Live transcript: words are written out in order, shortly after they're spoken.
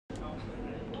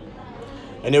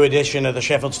A new edition of the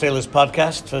Sheffield Steelers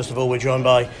podcast. First of all, we're joined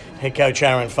by head coach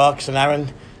Aaron Fox. And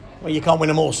Aaron, well, you can't win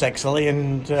them all sexily,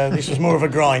 and this was more of a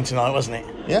grind tonight, wasn't it?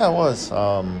 Yeah, it was.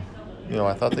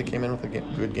 I thought they came in with a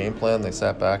good game plan. They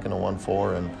sat back in a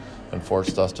 1-4 and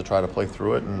forced us to try to play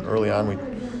through it. And early on,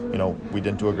 we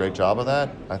didn't do a great job of that.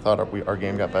 I thought our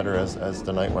game got better as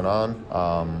the night went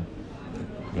on.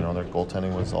 Their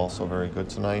goaltending was also very good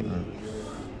tonight. And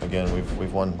again,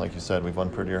 we've won, like you said, we've won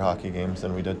prettier hockey games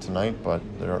than we did tonight. But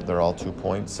they're all 2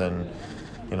 points, and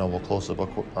we'll close the book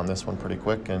on this one pretty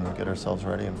quick and get ourselves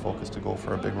ready and focus to go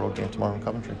for a big road game tomorrow in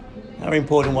Coventry. How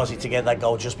important was it to get that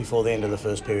goal just before the end of the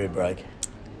first period break?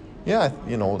 Yeah,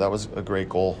 that was a great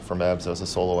goal from Ebbs. That was a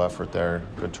solo effort there.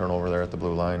 Good turnover there at the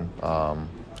blue line.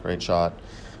 Great shot.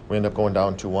 We ended up going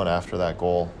down 2-1 after that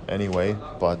goal anyway.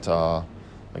 But,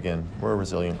 again, we're a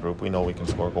resilient group. We know we can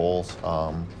score goals.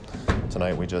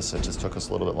 Tonight it just took us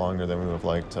a little bit longer than we would have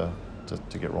liked to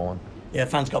get rolling. Yeah,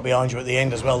 fans got behind you at the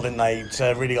end as well, didn't they? It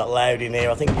really got loud in here.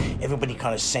 I think everybody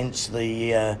kind of sensed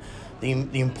the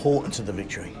importance of the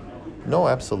victory. No,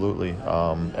 absolutely.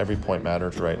 Every point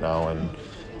matters right now, and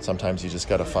sometimes you just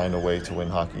got to find a way to win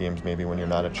hockey games maybe when you're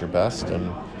not at your best,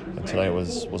 and tonight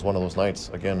was one of those nights.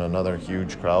 Again, another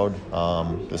huge crowd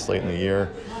this late in the year.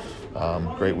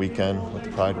 Great weekend with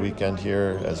the Pride weekend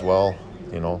here as well.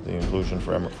 The inclusion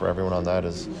for everyone on that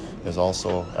is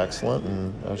also excellent.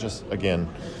 And I was just, again,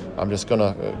 I'm just going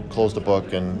to close the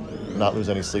book and not lose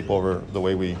any sleep over the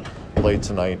way we played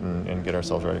tonight and get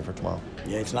ourselves ready for tomorrow.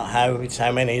 Yeah, it's not how, it's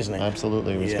how many, isn't it?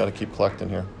 Absolutely. We just got to keep collecting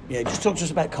here. Yeah, just talk to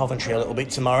us about Coventry a little bit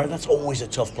tomorrow. That's always a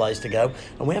tough place to go.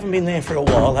 And we haven't been there for a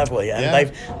while, have we? And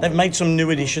yeah. They've made some new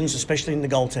additions, especially in the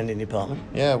goaltending department.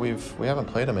 Yeah, we haven't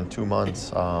played them in 2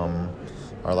 months. Our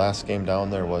last game down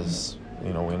there was, we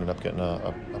ended up getting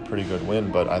a pretty good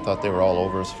win, but I thought they were all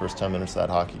over us the first 10 minutes of that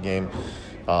hockey game.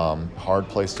 Hard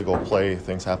place to go play.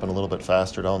 Things happen a little bit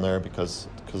faster down there because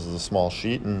of the small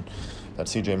sheet, and that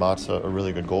CJ Mott's a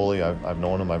really good goalie. I've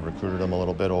known him. I've recruited him a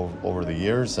little bit over the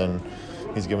years, and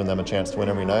he's given them a chance to win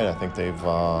every night. I think they've,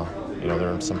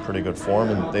 they're in some pretty good form,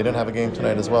 and they didn't have a game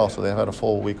tonight as well, so they've had a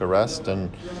full week of rest. And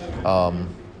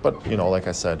but like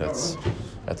I said, it's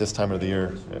at this time of the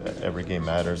year, every game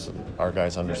matters. Our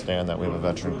guys understand that we have a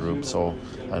veteran group, so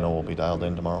I know we'll be dialed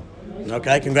in tomorrow.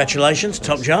 Okay, congratulations. Thanks.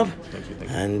 Top job. Thank you.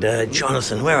 And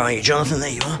Jonathan, where are you, Jonathan?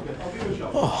 There you are.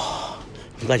 Oh,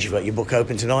 I'm glad you've got your book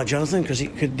open tonight, Jonathan, because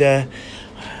it could... I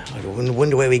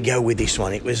wonder where we go with this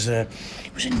one. It was a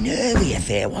nervy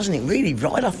affair, wasn't it? Really,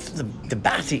 right off the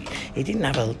bat, it didn't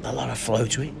have a lot of flow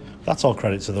to it. That's all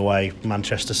credit to the way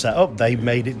Manchester set up. They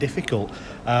made it difficult.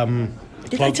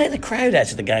 Did they take the crowd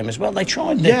out of the game as well? They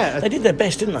tried. They did their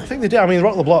best, didn't they? I think they did. I mean,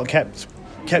 Rock the Block kept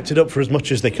it up for as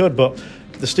much as they could, but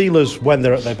the Steelers, when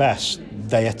they're at their best,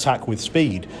 they attack with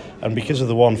speed. And because of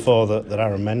the 1-4 that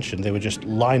Aaron mentioned, they were just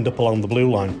lined up along the blue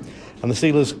line, and the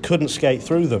Steelers couldn't skate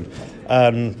through them.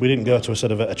 We didn't go to a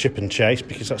sort of a chip and chase,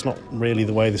 because that's not really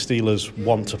the way the Steelers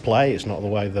want to play. It's not the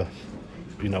way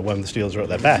when the Steelers are at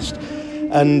their best.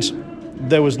 And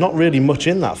there was not really much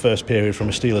in that first period from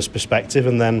a Steelers perspective,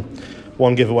 and then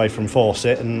one giveaway from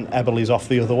Fawcett and Eberle's off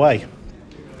the other way.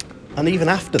 And even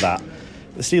after that,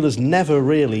 the Steelers never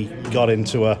really got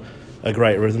into a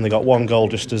great rhythm. They got one goal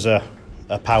just as a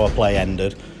power play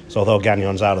ended. So although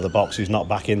Gagnon's out of the box, he's not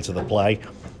back into the play.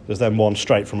 There's then one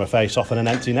straight from a face-off and an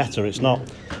empty netter.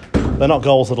 They're not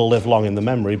goals that'll live long in the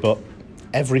memory, but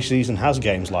every season has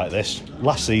games like this.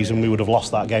 Last season we would have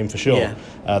lost that game for sure.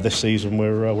 Yeah. This season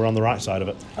we're on the right side of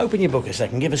it. Open your book a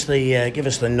second. Give us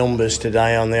the numbers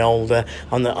today on the old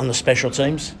on the special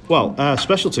teams. Well,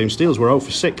 special teams, Steelers were 0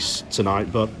 for 6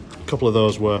 tonight, but a couple of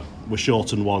those were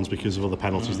shortened ones because of other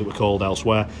penalties that were called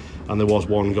elsewhere, and there was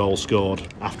one goal scored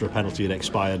after a penalty had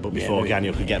expired, but before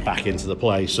Gagnon could get back into the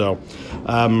play. So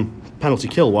penalty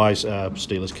kill wise,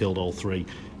 Steelers killed all 3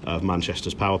 of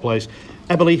Manchester's power plays.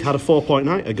 Eberle had a 4-point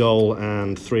night, a goal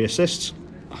and 3 assists.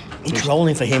 It's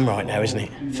rolling for him right now, isn't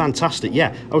it? Fantastic,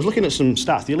 yeah. I was looking at some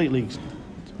stats. The Elite League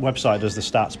website does the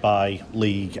stats by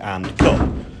league and cup,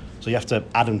 so you have to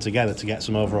add them together to get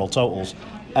some overall totals.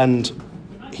 And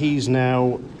he's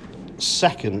now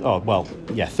third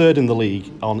in the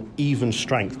league on even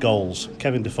strength goals.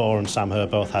 Kevin Defoe and Sam Herr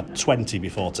both had 20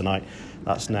 before tonight.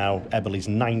 That's now Eberle's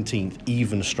 19th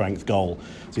even strength goal.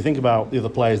 So you think about the other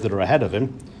players that are ahead of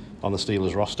him on the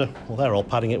Steelers roster, well, they're all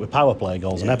padding it with power play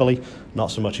goals, and Eberle,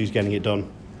 not so much. He's getting it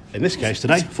done, in this case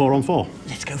today, 4-on-4.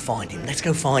 Let's go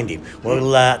find him.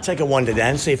 We'll take a wander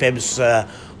down, see if Ebbs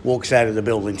walks out of the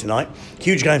building tonight.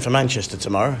 Huge game for Manchester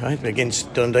tomorrow, right?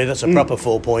 Against Dundee. That's a proper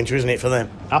 4-pointer, isn't it, for them?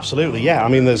 Absolutely, yeah. I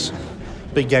mean, there's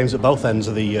big games at both ends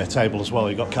of the table as well.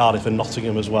 You've got Cardiff and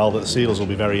Nottingham as well that the Steelers will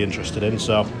be very interested in.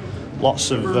 So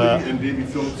lots of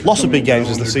big games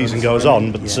as the season goes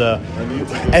on. But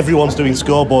everyone's doing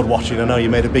scoreboard watching. I know you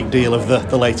made a big deal of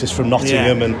the latest from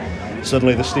Nottingham, and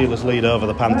suddenly the Steelers' lead over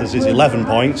the Panthers is 11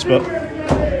 points. But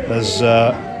there's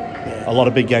a lot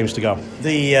of big games to go.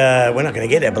 We're not going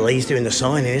to get Eberle. He's doing the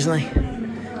signing, isn't he?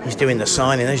 He's doing the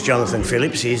signing. There's Jonathan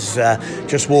Phillips. He's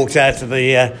just walked out to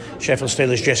the Sheffield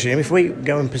Steelers dressing room. If we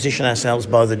go and position ourselves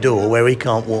by the door where he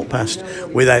can't walk past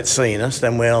without seeing us,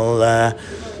 then we'll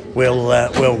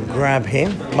grab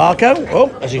him. Marco,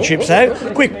 as he chips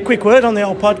out. Quick word on the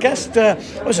old podcast.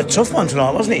 It was a tough one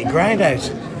tonight, wasn't it? Ground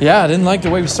out. Yeah, I didn't like the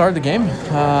way we started the game.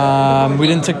 We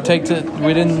didn't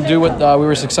we didn't do what we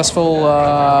were successful.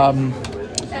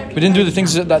 We didn't do the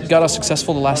things that got us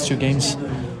successful the last two games.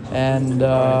 And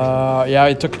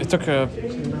it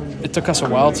took us a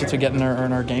while to get in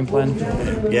our game plan.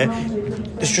 Yeah.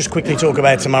 Let's just quickly talk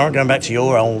about tomorrow. Going back to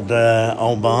your old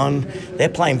barn, they're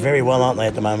playing very well, aren't they,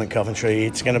 at the moment, Coventry?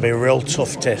 It's going to be a real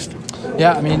tough test.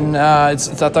 Yeah, I mean it's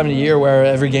that time of the year where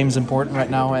every game is important right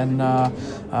now, and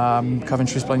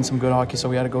Coventry's playing some good hockey, so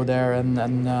we had to go there.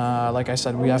 And like I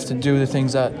said, we have to do the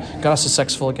things that got us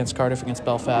successful against Cardiff, against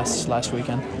Belfast last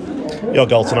weekend. Your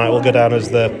goal tonight will go down as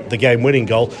the game-winning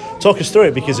goal. Talk us through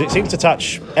it, because it seemed to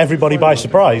catch everybody by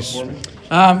surprise.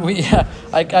 I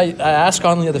asked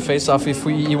Conley at the face-off if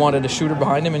he wanted a shooter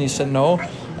behind him, and he said no.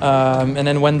 And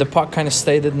then when the puck kind of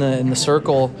stayed in the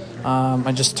circle,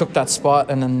 I just took that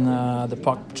spot, and then the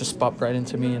puck just popped right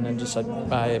into me, and then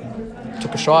I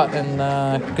took a shot,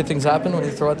 and good things happen when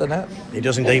you throw at the net. He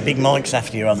does indeed. Big Mike's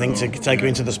after you, I think, to take you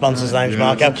into the sponsors' names,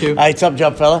 Marco. Thank you. Hey, top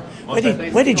job, fella. Where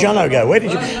did Jono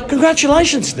go?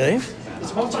 Congratulations, Steve.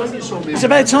 It's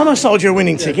about time I sold you a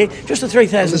winning ticket. Just the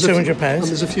 £3,200. And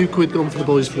there's a few quid gone for the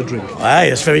boys for a drink. Hey,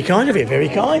 that's very kind of you, very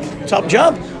kind. Top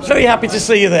job. Very happy to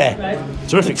see you there.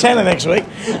 Terrific. Tenner next week.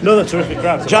 Another terrific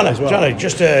crowd. Jono,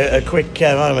 just a quick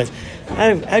moment.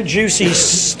 How juicy is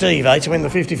Steve, to win the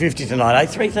 50-50 tonight,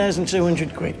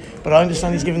 3,200 quid. But I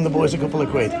understand he's given the boys a couple of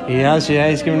quid. He has, yeah.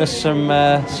 He's given us some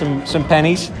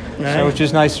pennies, so which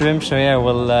is nice for him. So yeah,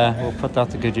 we'll put that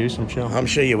to good use, I'm sure. I'm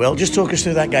sure you will. Just talk us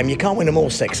through that game. You can't win them all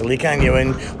sexily, can you?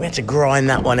 And we had to grind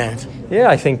that one out. Yeah,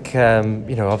 I think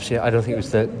obviously I don't think it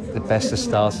was the best of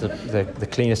starts, the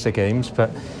cleanest of games,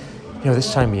 but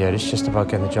this time of year it's just about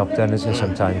getting the job done, isn't it?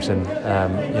 Sometimes, and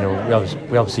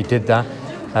we obviously did that.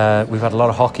 We've had a lot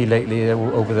of hockey lately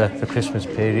over the Christmas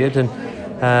period, and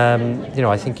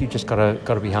I think you just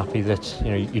gotta be happy that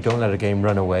you don't let a game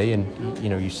run away, and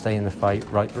you stay in the fight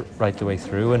right the way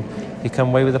through, and you come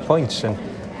away with the points. And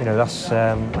that's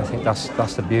I think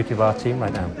that's the beauty of our team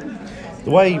right now.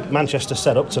 The way Manchester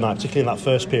set up tonight, particularly in that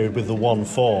first period with the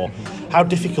 1-4, how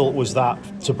difficult was that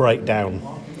to break down?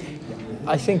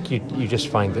 I think you just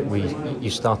find that you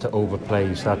start to overplay.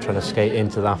 You start trying to skate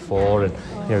into that 4 and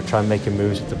try and making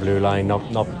moves at the blue line, not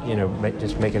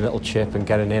just making a little chip and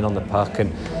getting in on the puck,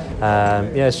 and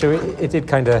so it did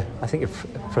kind of, I think it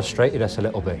frustrated us a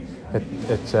little bit at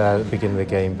the beginning of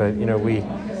the game, but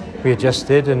we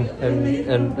adjusted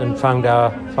and found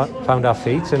our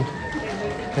feet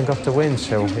and got the win.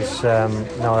 So it's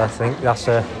I think that's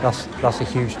a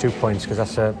huge 2 points, because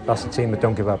that's a team that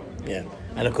don't give up. Yeah.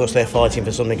 And of course they're fighting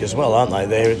for something as well, aren't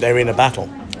they? They're in a battle.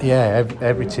 Yeah,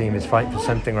 every team is fighting for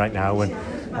something right now, and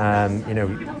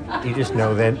you just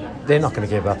know they're not going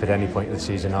to give up at any point in the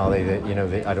season, are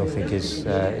they? I don't think is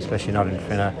especially not in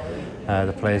Finna.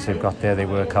 The players they've got there, they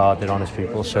work hard, they're honest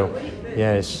people. So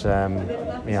yeah, it's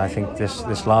I think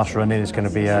this last run in is going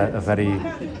to be a very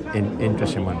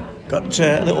interesting one. Got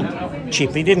a little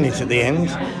chippy, didn't it, at the end?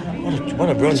 What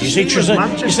a run! You see, was it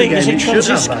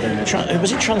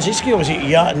Transiski or was it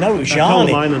No, it was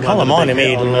Yanni. Colomine,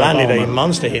 he landed a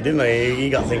monster hit, didn't he? He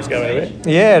got things going a bit.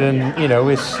 Yeah, and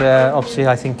it's obviously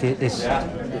I think it's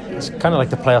kind of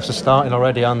like the playoffs are starting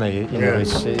already, aren't they?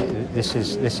 This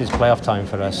is playoff time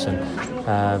for us,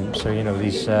 and so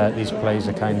these plays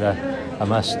are kind of a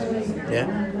must.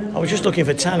 Yeah. I was just looking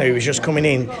for Tanner, who was just coming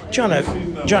in.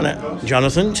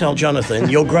 Jonathan, tell Jonathan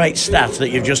your great stat that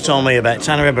you've just told me about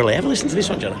Tanner Eberle. Ever listen to this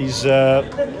one, Jonathan? He's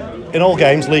in all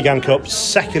games, league and cup,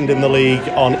 second in the league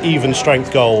on even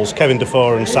strength goals. Kevin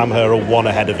Defoe and Sam Herr are one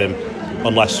ahead of him,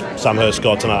 unless Sam Herr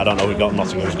scored tonight. I don't know. We've got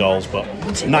Nottingham's goals, but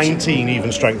 19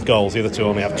 even strength goals. The other two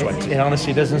only have 20. It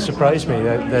honestly doesn't surprise me.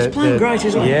 He's playing great,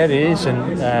 isn't he? Yeah, it is,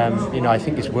 and I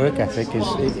think his work ethic is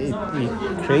he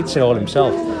creates it all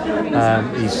himself.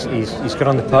 He's got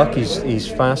on the puck. He's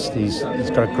fast. He's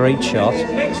got a great shot.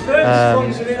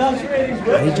 And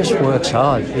he just works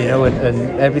hard,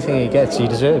 and everything he gets, he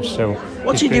deserves. So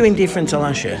what's he doing different to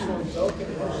last year?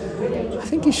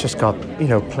 think he's just got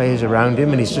players around him,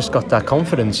 and he's just got that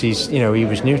confidence. He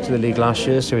was new to the league last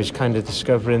year, so he's kind of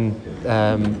discovering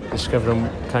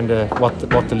kind of what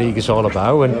the league is all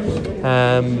about, and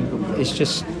it's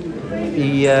just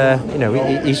he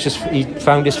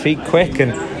found his feet quick,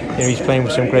 and he's playing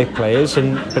with some great players,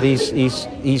 but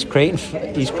he's creating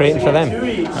for them.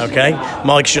 Okay,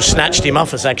 Mike's just snatched him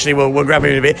off us. Actually, we'll grab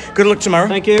him in a bit. Good luck tomorrow.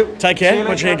 Thank you. Take care.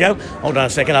 Watch you go. Hold on a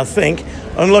second. I think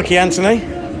unlucky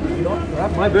Anthony.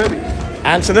 My baby.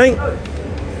 Anthony, come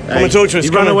and talk to us.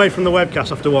 He ran away from the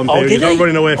webcast after one period. Did He's not he?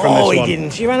 running away from this one. Oh, he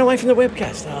didn't. He ran away from the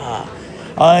webcast.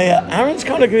 Aaron's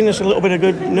kind of giving us a little bit of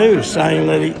good news, saying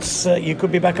that it's you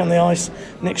could be back on the ice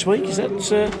next week. Is that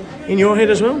in your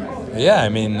head as well? Yeah, I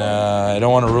mean, I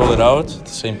don't want to rule it out. At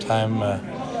the same time, I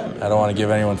don't want to give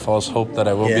anyone false hope that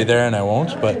I will be there and I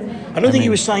won't. But I don't think he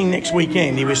was saying next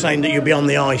weekend. He was saying that you'll be on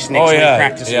the ice next week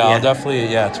practicing. Yeah, I'll definitely.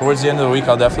 Yeah, towards the end of the week,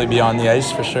 I'll definitely be on the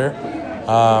ice for sure.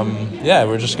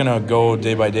 We're just gonna go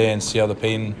day by day and see how the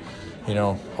pain,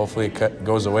 hopefully it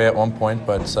goes away at one point.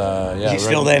 But is it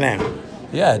still there now?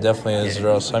 Yeah, it definitely is,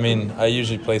 Ross. I mean, I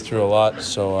usually play through a lot,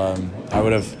 so I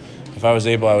would have, if I was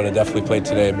able, I would have definitely played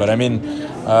today. But I mean,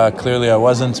 clearly I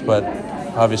wasn't, but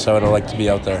obviously I would have liked to be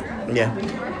out there. Yeah.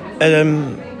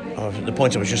 The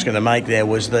point I was just going to make there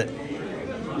was that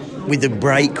with the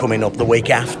break coming up the week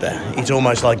after, it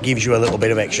almost like gives you a little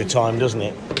bit of extra time, doesn't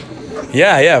it?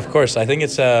 Yeah, of course. I think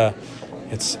it's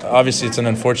obviously it's an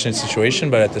unfortunate situation,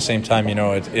 but at the same time,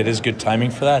 it is good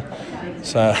timing for that.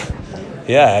 So,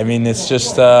 yeah, I mean, it's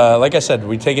just like I said,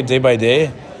 we take it day by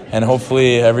day, and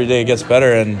hopefully every day gets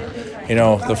better. And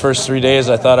the first 3 days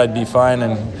I thought I'd be fine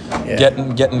and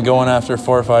getting going after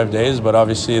 4 or 5 days, but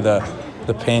obviously the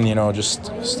pain,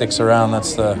 just sticks around.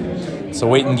 It's a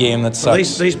waiting game that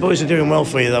sucks. Well, these boys are doing well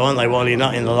for you, though, aren't they? While you're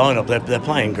not in the lineup, they're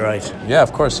playing great. Yeah,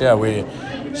 of course. Yeah,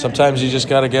 sometimes you just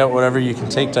got to get whatever you can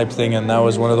take type thing, and that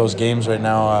was one of those games right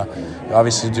now.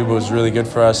 Obviously, Duba was really good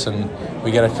for us, and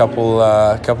we got a couple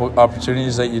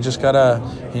opportunities that you just gotta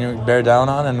bear down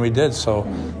on, and we did. So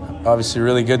obviously,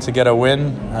 really good to get a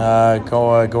win.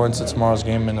 Go into tomorrow's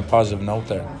game in a positive note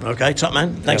there. Okay, top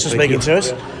man. Thanks for speaking to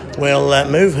us. We'll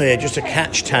move here just to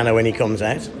catch Tanner when he comes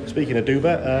out. Speaking of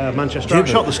Duba, Manchester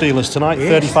outshot the Steelers tonight,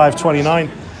 35-29.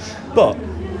 But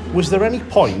was there any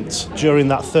point during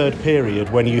that third period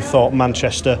when you thought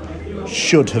Manchester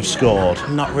should have scored?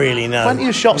 Not really, no. Plenty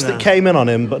of shots that came in on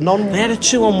him, but none. They had a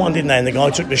 2-on-1, didn't they? And the guy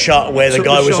took the shot where the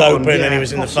guy was open and he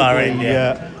was in the far end.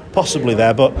 Yeah, possibly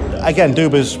there. But again,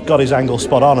 Duba's got his angle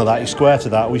spot on of that. He's square to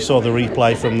that. We saw the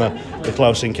replay from the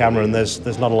close-in camera, and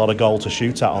there's not a lot of goal to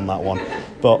shoot at on that one.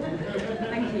 But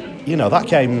that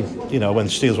came, when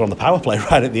the Steelers were on the power play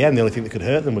right at the end. The only thing that could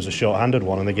hurt them was a short-handed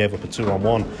one, and they gave up a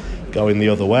 2-on-1 going the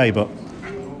other way. But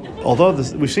although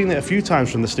we've seen it a few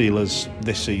times from the Steelers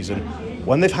this season,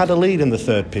 when they've had a lead in the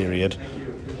third period,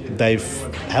 they've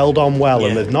held on well,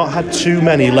 and they've not had too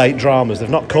many late dramas. They've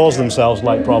not caused themselves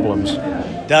late problems.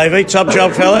 Davey, top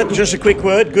job, fella. Just a quick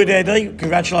word. Good Eddie.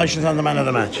 Congratulations on the man of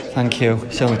the match. Thank you.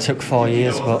 It only took 4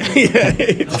 years, but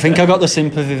I think I got the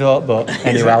sympathy vote. But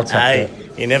anyway, I'll take it.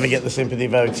 You never get the sympathy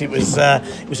vote. It was a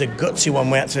gutsy one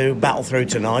we had to battle through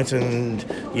tonight, and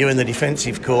you and the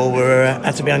defensive core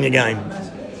had to be on your game.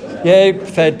 Yeah,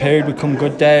 third period we come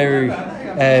good there.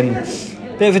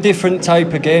 Bit of a different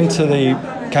type of game to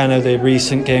the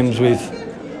recent games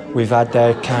we've had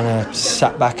there. Kind of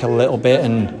sat back a little bit,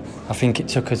 and I think it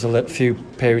took us a few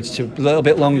periods a little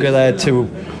bit longer there to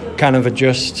kind of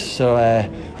adjust. So,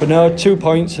 but no, 2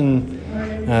 points, and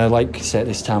like I said,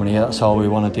 this time of the year, that's all we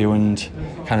want to do, and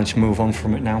kind of just move on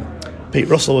from it now. Pete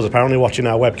Russell was apparently watching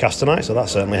our webcast tonight, so that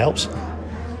certainly helps.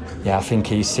 Yeah, I think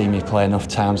he's seen me play enough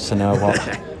times to know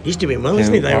what. He's doing well,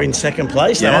 isn't he? They're in second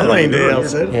place now, aren't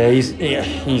they? Yeah,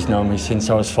 he's known me since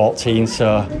I was 14,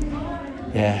 so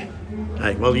yeah.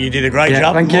 Hey, well, you did a great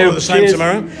job. Thank More you. of the same Cheers.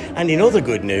 tomorrow. And in other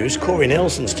good news, Corey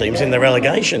Nelson's team's in the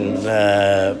relegation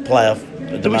playoff.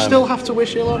 Do we still have to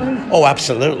wish ill on him? Oh,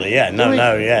 absolutely, yeah. No,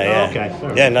 yeah.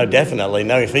 Okay. Yeah, no, definitely.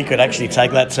 No, if he could actually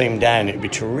take that team down, it would be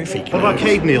terrific. What about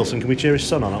Cade Nielsen? Can we cheer his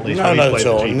son on at least? No, not at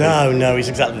all. No, he's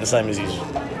exactly the same as his...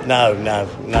 No,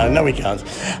 we can't.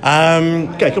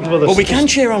 Okay, a couple of others. Well, we can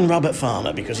cheer on Robert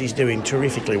Farmer because he's doing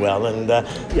terrifically well, and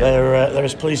they're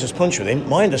as pleased as punch with him.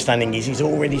 My understanding is he's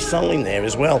already signed there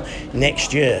as well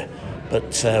next year.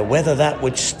 But whether that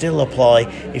would still apply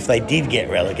if they did get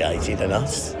relegated or not,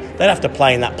 they'd have to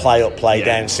play in that play-up,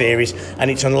 play-down series, and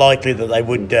it's unlikely that they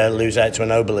would lose out to an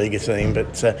Oberliga team.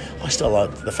 But I still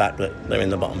like the fact that they're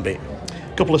in the bottom bit.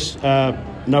 A couple of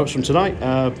notes from tonight.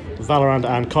 Valorant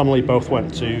and Connolly both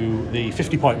went to the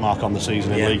 50-point mark on the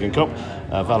season in League and Cup.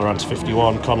 Valorant to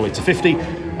 51, Connolly to 50.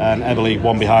 and Eberle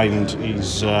one behind.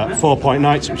 He's 4 point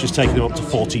nights, which has taken him up to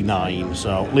 49.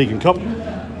 So League and Cup,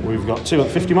 we've got 2 at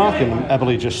the 50 mark, and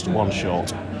Eberle just 1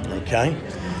 short. Okay.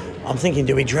 I'm thinking,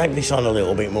 do we drag this on a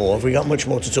little bit more? Have we got much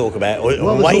more to talk about? Or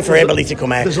Well, wait for Eberle to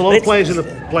come out? There's a lot of players in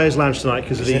the Players' Lounge tonight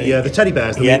because of the teddy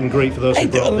bears, the meet and greet for those who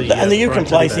brought the... And the You Can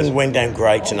Play teddy bears. thing went down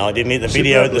great tonight, didn't it? The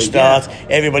video at the start,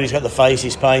 everybody's got the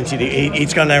faces painted.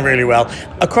 It's gone down really well.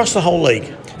 Across the whole league.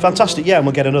 Fantastic, yeah, and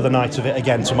we'll get another night of it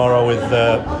again tomorrow with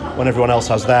when everyone else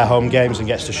has their home games and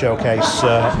gets to showcase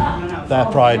their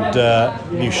Pride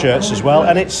new shirts as well.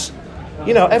 And it's,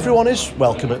 you know, everyone is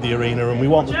welcome at the arena, and we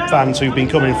want the fans who've been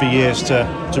coming for years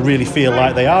to really feel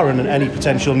like they are, and any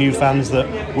potential new fans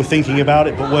that were thinking about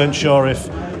it but weren't sure if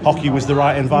hockey was the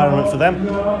right environment for them.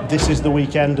 This is the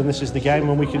weekend and this is the game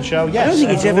when we can show, yes. I don't think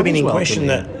it's ever been in welcome. question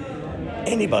that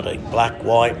anybody, black,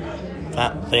 white,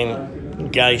 fat, thin,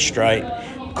 gay, straight,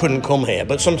 couldn't come here,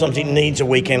 but sometimes it needs a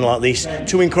weekend like this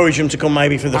to encourage them to come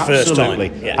maybe for the first time.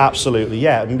 Absolutely,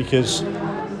 yeah, because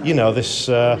you know this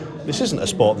isn't a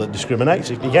sport that discriminates.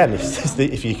 Again,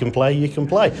 if you can play, you can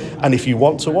play, and if you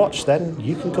want to watch, then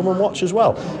you can come and watch as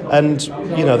well. And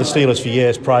you know the Steelers for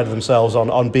years prided themselves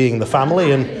on being the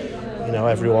family, and you know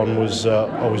everyone was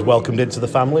always welcomed into the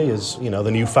family as you know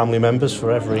the new family members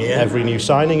for every new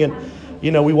signing, and you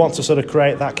know we want to sort of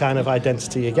create that kind of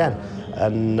identity again.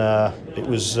 And it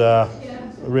was a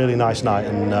really nice night,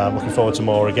 and looking forward to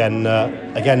more again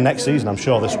next season. I'm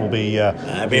sure this will be a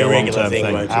regular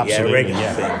thing, won't it? Absolutely,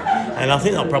 Yeah, a regular thing. And I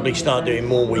think they'll probably start doing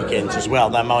more weekends as well.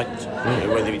 They might, you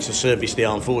know, whether it's a Service the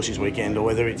Armed Forces weekend or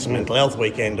whether it's a mental health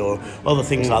weekend or other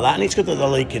things like that. And it's good that the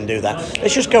league can do that.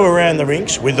 Let's just go around the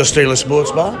rinks with the Steelers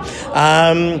Sports Bar.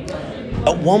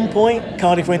 At one point,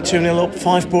 Cardiff went 2-0 up.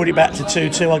 Fife brought it back to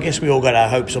 2-2. I guess we all got our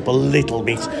hopes up a little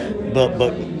bit,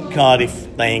 but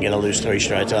Cardiff, they ain't going to lose 3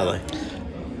 straight, are they?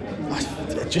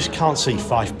 I just can't see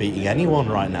Fife beating anyone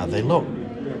right now. They look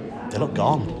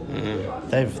gone.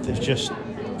 They've just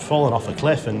fallen off a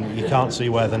cliff, and you can't see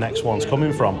where the next one's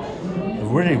coming from. The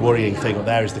really worrying thing up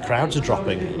there is the crowds are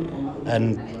dropping,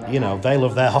 and you know they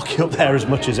love their hockey up there as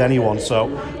much as anyone. So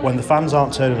when the fans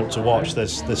aren't turning up to watch,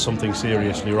 there's something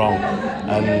seriously wrong.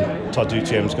 And Todd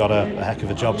Dutiem's got a heck of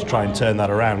a job to try and turn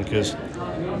that around, because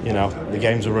you know the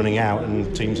games are running out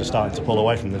and teams are starting to pull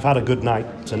away from them. They've had a good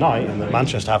night tonight, and that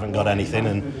Manchester haven't got anything,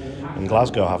 and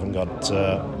Glasgow haven't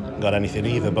got anything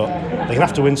either. But they're going to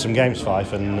have to win some games,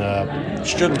 Fife, and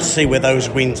struggle to see where those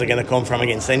wins are going to come from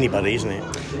against anybody, isn't it?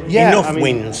 Yeah, enough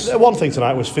wins. One thing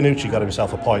tonight was Finucci got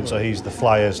himself a point, so he's the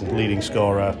Flyers' leading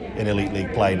scorer in Elite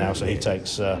League play now, so he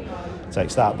takes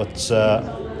that. But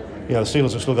you know the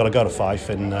Steelers have still got to go to Fife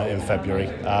in February.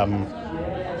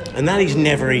 And that is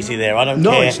never easy there. I don't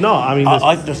care. No, it's not. I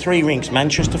mean, the 3 rinks,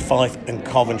 Manchester, Fife and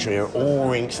Coventry, are all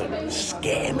rinks that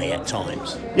scare me at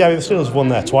times. Yeah, I mean, the Steelers have won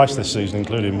there twice this season,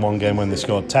 including one game when they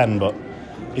scored 10, but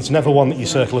it's never one that you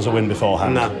circle as a win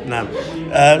beforehand. No.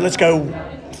 Let's go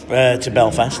to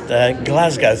Belfast.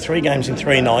 Glasgow, 3 games in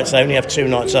 3 nights. They only have 2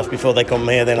 nights off before they come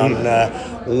here then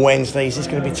on Wednesday. Is this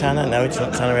going to be Tanner? No, it's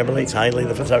not Tanner Eberle, it's Haley,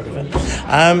 the photographer.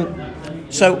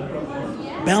 So,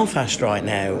 Belfast right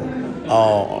now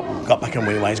got back on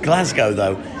winning ways. Glasgow,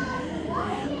 though,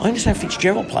 I understand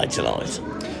Fitzgerald played tonight.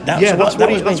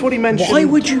 That's what he mentioned. Why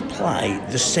would you play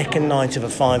the second night of a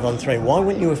 5-on-3? Why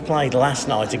wouldn't you have played last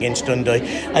night against Dundee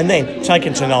and then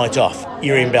taken tonight off?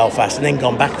 You're in Belfast and then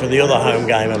gone back for the other home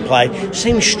game and played.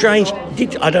 Seems strange.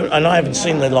 I haven't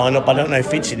seen the lineup. I don't know if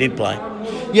Fitzy did play.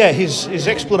 Yeah, his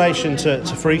explanation to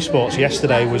Free Sports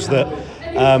yesterday was that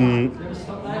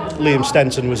Liam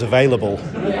Stenton was available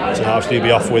to obviously be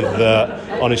off with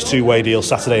on his 2-way deal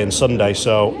Saturday and Sunday.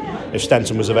 So if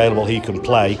Stenton was available, he could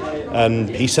play. And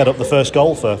he set up the first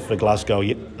goal for Glasgow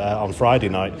on Friday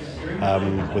night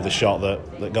with a shot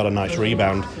that got a nice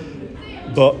rebound.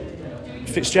 But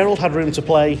Fitzgerald had room to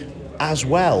play as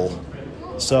well.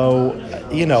 So,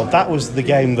 you know, that was the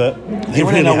game that you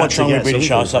really know what's wrong with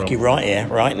British ice hockey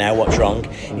right now. What's wrong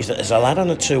is that there's a lad on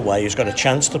a 2-way who's got a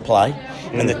chance to play,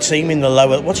 and the team in the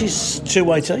lower... What's his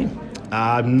 2-way team?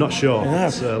 I'm not sure.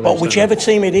 But whichever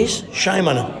team it is, shame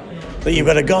on him. But you've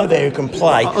got a guy there who can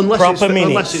play proper minutes.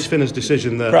 Unless it's Finn's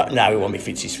decision that... No, it won't be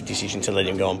Fitz's decision to let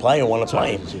him go and play or want to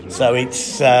play him. So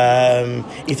it's...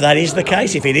 if that is the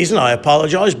case, if it isn't, I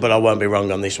apologise, but I won't be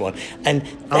wrong on this one. And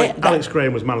Alex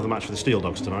Graham was man of the match for the Steel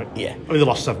Dogs tonight. Yeah. I mean, they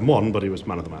lost 7-1, but he was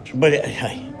man of the match. But,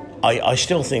 hey, I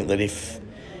still think that if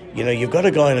You know, you've got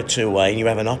a guy in a two-way and you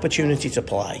have an opportunity to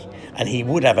play, and he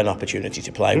would have an opportunity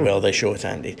to play well, they're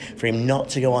short-handed. For him not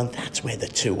to go on, that's where the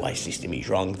two-way system is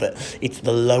wrong, that it's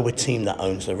the lower team that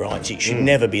owns the rights. It should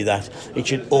never be that. It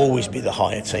should always be the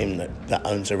higher team that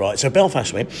owns the rights. So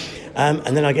Belfast win.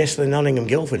 And then I guess the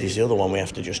Nottingham-Guildford is the other one we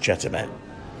have to just chat about.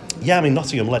 Yeah, I mean,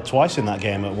 Nottingham led twice in that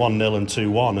game at 1-0 and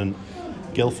 2-1, and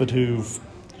Guildford, who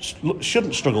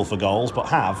shouldn't struggle for goals but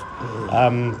have,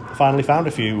 finally found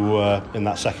a few in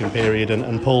that second period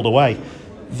and pulled away.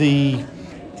 The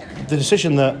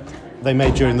decision that they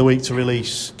made during the week to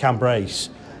release Cam Brace,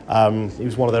 he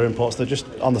was one of their imports that just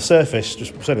on the surface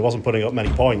just certainly wasn't putting up many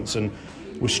points and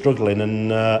was struggling,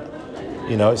 and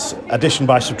it's addition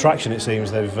by subtraction. It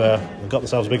seems they've got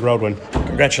themselves a big road win.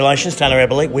 Congratulations, Tanner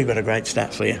Eberle. We've got a great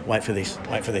stat for you. Wait for this.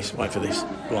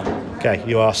 Go on. Okay,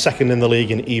 you are second in the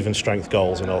league in even strength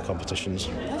goals in all competitions.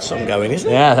 That's some going, isn't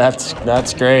it? Yeah,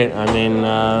 that's great. I mean,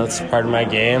 it's part of my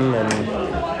game,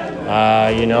 and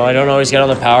I don't always get on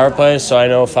the power play, so I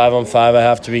know 5-on-5 I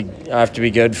have to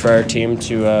be good for our team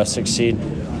to succeed.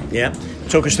 Yeah.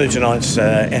 Talk us through tonight's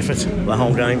effort, the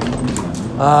whole game.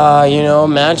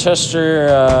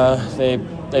 Manchester,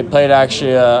 they played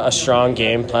actually a strong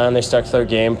game plan. They stuck to their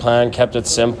game plan, kept it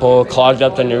simple, clogged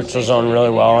up the neutral zone really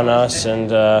well on us, and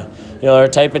they're a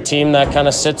type of team that kind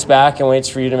of sits back and waits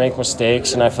for you to make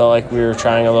mistakes, and I felt like we were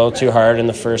trying a little too hard in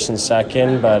the first and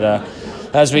second, but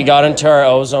as we got into our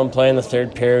O-zone play in the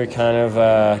third period, we kind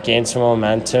of gained some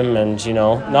momentum, and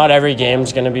not every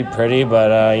game's going to be pretty,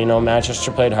 but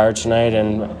Manchester played hard tonight,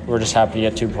 and we're just happy to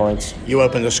get 2 points. You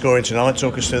opened the scoring tonight.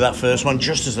 Talk us through that first one,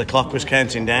 just as the clock was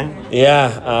counting down.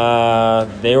 Yeah,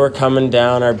 they were coming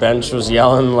down. Our bench was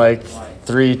yelling like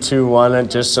 3, 2, 1,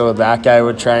 just so that guy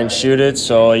would try and shoot it.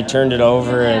 So he turned it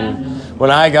over, and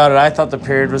when I got it, I thought the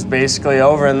period was basically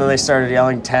over, and then they started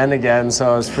yelling 10 again.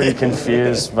 So I was pretty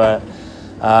confused, but.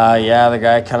 The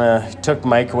guy kind of took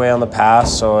Mike away on the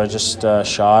pass, so I just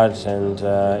shot and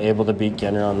able to beat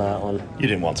Ginner on that one. You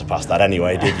didn't want to pass that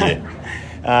anyway, did you?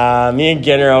 Me and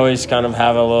Ginner always kind of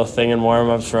have a little thing in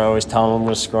warm-ups where I always tell him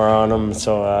to score on him,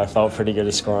 so I felt pretty good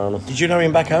to score on him. Did you know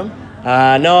him back home?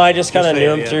 No, I just kind of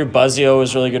knew him through Buzzio.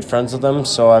 Was really good friends with him,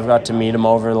 so I've got to meet him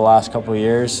over the last couple of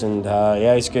years, and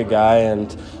he's a good guy,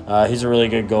 and he's a really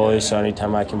good goalie, so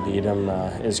anytime I can beat him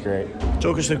is great.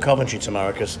 Talk us through Coventry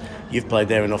tomorrow, because you've played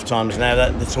there enough times now.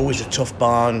 That's always a tough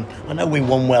barn. I know we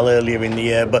won well earlier in the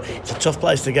year, but it's a tough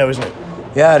place to go, isn't it?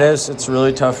 Yeah, it is. It's a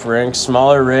really tough rink.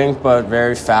 Smaller rink, but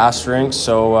very fast rink,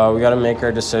 so we got to make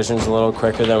our decisions a little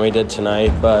quicker than we did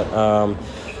tonight, but...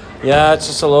 it's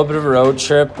just a little bit of a road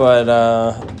trip, but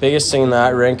biggest thing in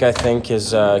that rink, I think,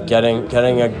 is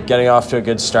getting off to a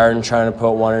good start and trying to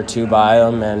put 1 or 2 by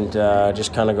them and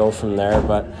just kind of go from there.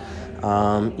 But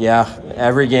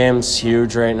every game's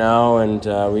huge right now, and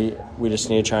we just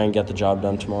need to try and get the job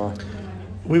done tomorrow.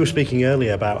 We were speaking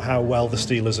earlier about how well the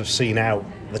Steelers have seen out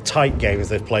the tight games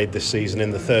they've played this season in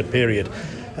the third period,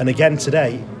 and again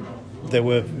today, there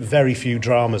were very few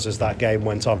dramas as that game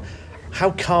went on.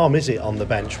 How calm is it on the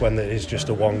bench when it is just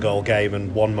a 1-goal game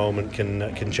and one moment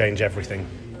can change everything?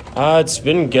 It's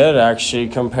been good, actually,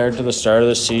 compared to the start of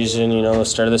the season. The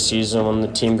start of the season when the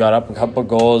team got up a couple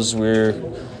goals, we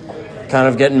were kind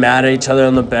of getting mad at each other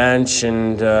on the bench.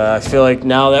 And I feel like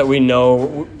now that we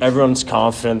know, everyone's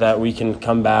confident that we can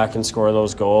come back and score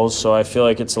those goals. So I feel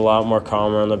like it's a lot more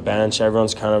calmer on the bench.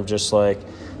 Everyone's kind of just like,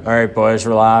 all right, boys,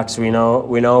 relax. We know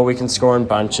we can score in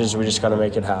bunches. We just got to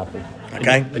make it happen.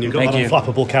 Okay. And you've got that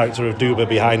unflappable character of Duba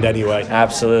behind anyway.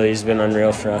 Absolutely. He's been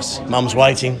unreal for us. Mum's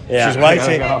waiting. Yeah. She's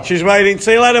waiting. She's waiting.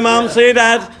 See you later, Mum. See you,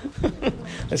 Dad.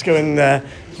 Let's go and...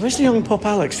 where's the young pup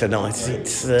Alex tonight?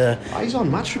 He's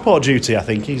on match report duty, I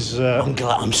think.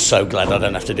 I'm so glad I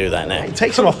don't have to do that now. It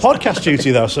takes him off podcast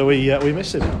duty, though, so we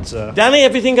miss him. Danny,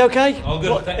 everything okay? All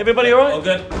good. Everybody all right? All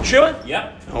good. Sure?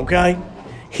 Yeah. Okay.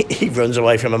 He runs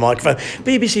away from a microphone.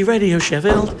 BBC Radio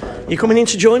Sheffield. You coming in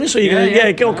to join us? Or you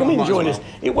come in and join us.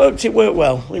 It worked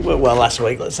well. It worked well last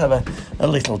week. Let's have a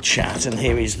little chat. And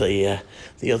here is the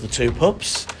other 2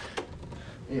 pups.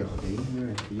 And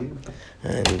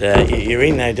you're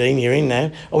in now, Dean. You're in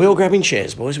now. Are we all grabbing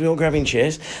chairs, boys? Are we all grabbing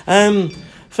chairs?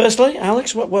 Firstly,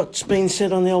 Alex, what's been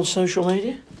said on the old social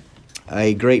media?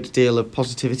 A great deal of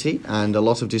positivity and a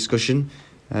lot of discussion.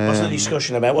 What's the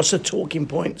discussion about? What's the talking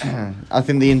point? I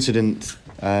think the incident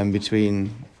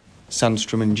between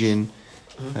Sandstrom and Gin.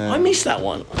 I missed that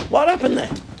one. What happened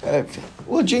there?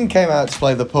 Gin came out to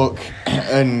play the puck,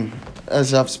 and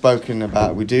as I've spoken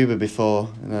about with Duba before,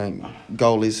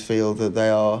 goalies feel that they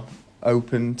are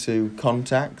open to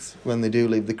contact when they do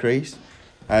leave the crease.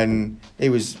 And it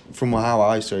was, from how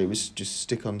I saw it, was just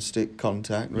stick-on-stick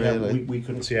contact, really. Yeah, we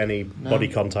couldn't see any body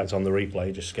contact on the replay.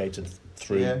 He just skated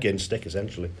through Gin's stick,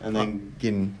 essentially. And then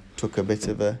Gin took a bit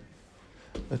of a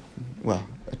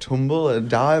tumble, a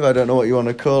dive, I don't know what you want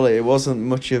to call it. It wasn't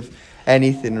much of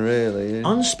anything, really.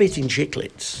 On spitting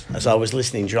chiclets, as I was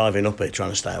listening, driving up here, trying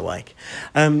to stay awake.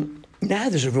 Now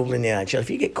there's a rule in the NHL, if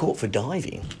you get caught for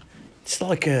diving, it's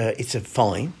like it's a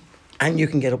fine. And you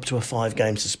can get up to a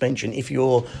 5-game suspension if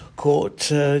you're caught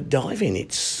diving.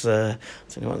 It's I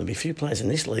think there'd be a few players in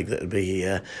this league that would be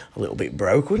a little bit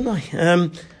broke, wouldn't they?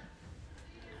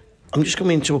 I'm just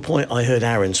coming to a point. I heard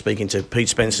Aaron speaking to Pete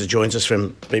Spencer, joins us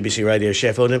from BBC Radio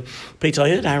Sheffield. And Pete, I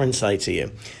heard Aaron say to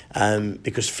you,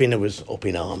 because Finner was up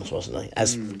in arms, wasn't he?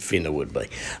 As Finner would be.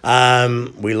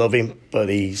 We love him, but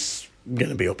he's going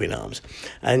to be up in arms.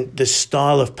 And the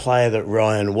style of player that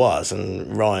Ryan was,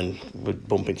 and Ryan would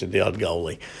bump into the odd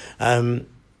goalie.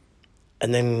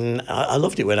 And then I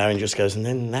loved it when Aaron just goes, and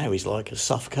then now he's like a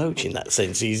soft coach in that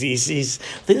sense. He's I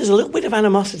think there's a little bit of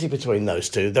animosity between those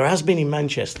two. There has been in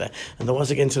Manchester, and there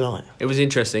was again tonight. It was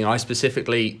interesting. I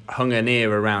specifically hung an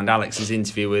ear around Alex's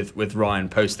interview with Ryan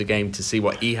post the game to see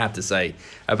what he had to say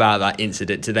about that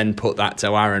incident, to then put that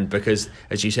to Aaron, because,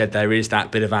 as you said, there is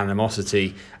that bit of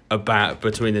animosity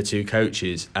between the two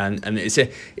coaches, and it's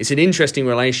an interesting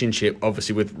relationship,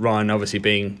 obviously, with Ryan obviously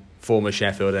being former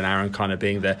Sheffield and Aaron kind of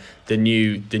being the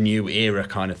new era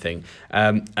kind of thing,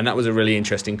 and that was a really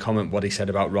interesting comment what he said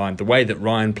about Ryan, the way that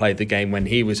Ryan played the game when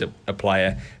he was a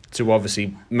player, to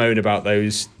obviously moan about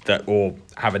those that, or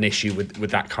have an issue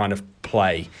with that kind of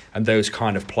play and those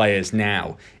kind of players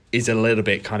now, is a little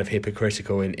bit kind of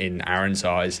hypocritical in Aaron's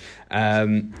eyes.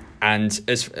 And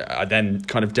as I then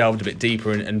kind of delved a bit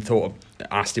deeper and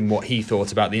asked him what he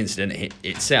thought about the incident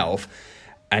itself,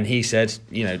 and he said,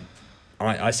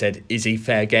 I said, is he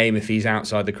fair game if he's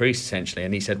outside the crease, essentially?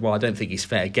 And he said, well, I don't think he's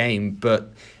fair game,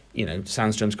 but,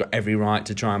 Sandstrom's got every right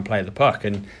to try and play the puck.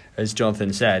 And as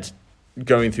Jonathan said,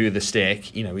 going through the stick,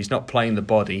 he's not playing the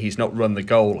body, he's not run the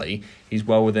goalie, he's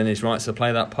well within his rights to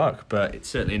play that puck. But it's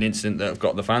certainly an incident that have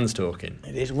got the fans talking.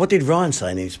 It is. What did Ryan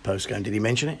say in his post-game? Did he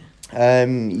mention it?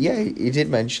 Yeah, he did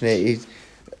mention it.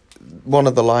 One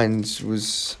of the lines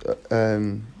was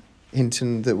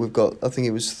hinting that we've got, I think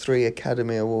it was 3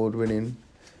 Academy Award-winning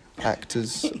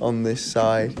actors on this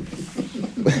side.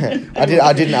 I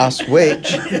didn't ask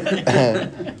which,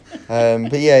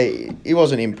 but yeah, he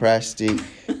wasn't impressed.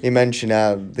 He mentioned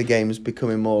how the game's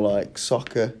becoming more like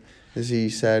soccer, as he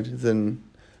said, than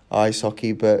ice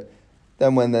hockey. But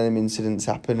then when them incidents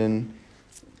happen,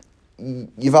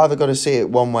 and you've either got to see it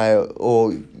one way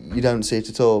or you don't see it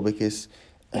at all, because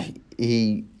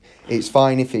it's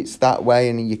fine if it's that way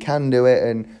and you can do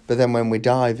it, but then when we're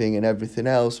diving and everything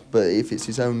else, but if it's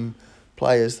his own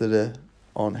players that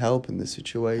aren't helping the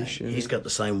situation. He's got the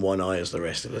same one eye as the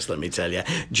rest of us, let me tell you.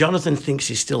 Jonathan thinks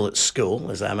he's still at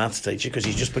school as our maths teacher because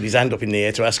he's just put his hand up in the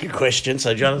air to ask a question.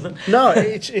 So, Jonathan? No,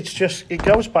 it's just, it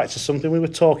goes back to something we were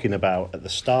talking about at the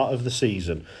start of the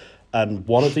season. And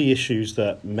one of the issues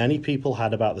that many people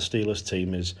had about the Steelers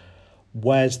team is,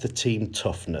 where's the team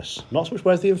toughness? Not so much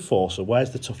where's the enforcer,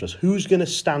 where's the toughness? Who's going to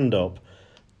stand up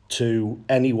to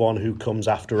anyone who comes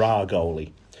after our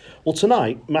goalie? Well,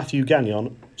 tonight, Matthew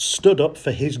Gagnon stood up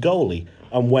for his goalie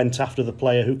and went after the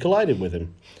player who collided with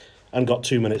him and got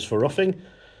 2 minutes for roughing.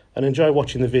 And enjoy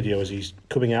watching the video as he's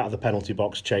coming out of the penalty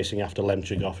box chasing after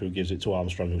Lemchigov, who gives it to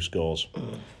Armstrong, who scores.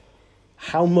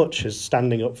 How much has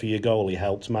standing up for your goalie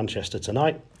helped Manchester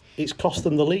tonight? It's cost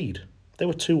them the lead. They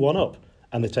were 2-1 up,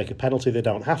 and they take a penalty they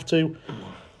don't have to.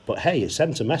 But hey, it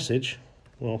sent a message.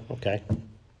 Well, okay.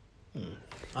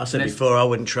 I said before I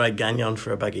wouldn't trade Gagnon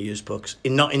for a bag of used pucks.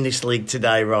 Not in this league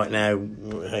today, right now.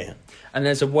 Yeah. And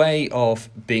there's a way of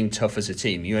being tough as a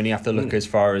team. You only have to look as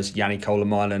far as Yanni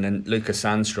Kolemainen and Lucas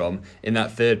Sandstrom in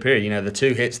that third period. The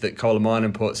 2 hits that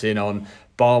Kolemainen puts in on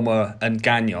Balmer and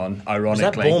Gagnon, ironically.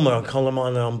 Was that Balmer and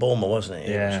Kolemainen on Balmer, wasn't it?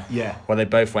 Yeah. Well, they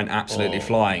both went absolutely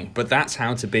flying. But that's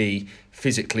how to be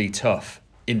physically tough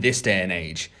in this day and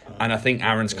age. And I think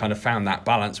Aaron's kind of found that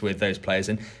balance with those players.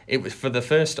 And it was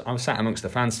I was sat amongst the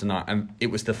fans tonight, and it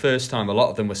was the first time a lot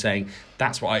of them were saying,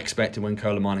 that's what I expected when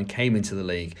Kolemainen came into the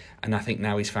league. And I think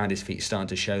now he's found his feet starting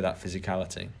to show that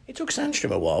physicality. It took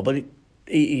Sandstrom a while, but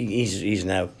he's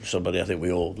now somebody I think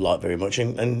we all like very much.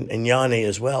 And Yanni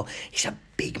as well. He's a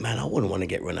big man. I wouldn't want to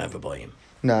get run over by him.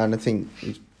 No, and I think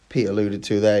Pete alluded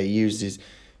to there, he used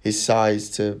his size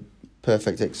to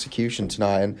perfect execution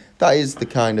tonight, and that is the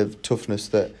kind of toughness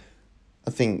that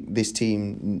I think this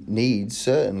team needs,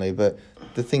 certainly. But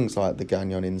the things like the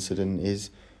Gagnon incident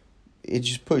it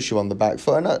just puts you on the back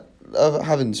foot. And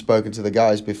having spoken to the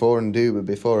guys before and Duba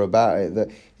before about it, that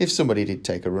if somebody did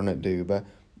take a run at Duba,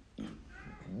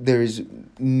 there is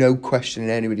no question in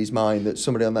anybody's mind that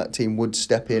somebody on that team would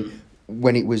step in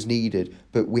when it was needed.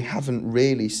 But we haven't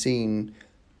really seen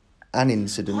an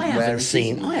incident. I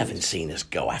haven't seen us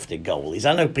go after goalies.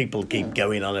 I know people keep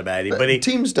going on about it, but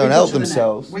teams don't help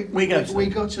themselves. We go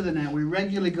to the net. We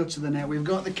regularly go to the net. We've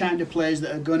got the kind of players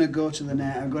that are going to go to the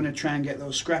net, are going to try and get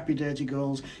those scrappy, dirty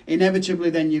goals. Inevitably,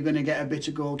 then you're going to get a bit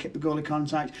of goalie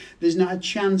contact. There's not a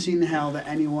chance in hell that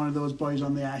any one of those boys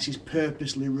on the ice is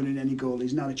purposely running any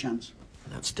goalies. Not a chance.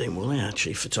 That's Dean Woolley,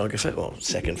 actually, photographer. Well,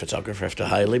 second photographer after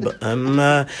Haley. But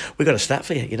we've got a stat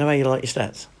for you. You know how you like your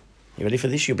stats? You ready for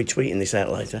this? You'll be tweeting this out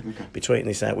later. Okay. Be tweeting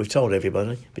this out. We've told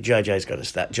everybody, but JJ's got a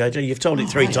stat. JJ, you've told it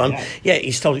 3 times. Yeah,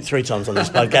 he's told it 3 times on this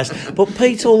podcast. But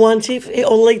Pete will want it.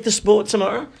 It'll lead the sport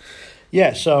tomorrow.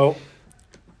 Yeah, so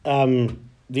the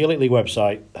Elite League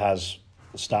website has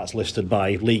stats listed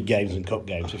by league games and cup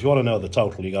games. If you want to know the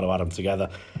total, you've got to add them together.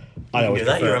 I always do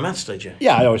that. You're a maths teacher.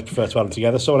 Yeah, I always prefer to add them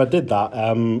together. So when I did that,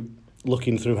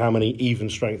 looking through how many even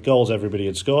strength goals everybody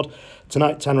had scored,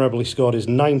 tonight Tanner Eberle scored his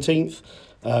 19th.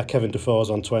 Kevin Defoe's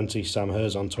on 20, Sam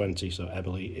Herr's on 20, so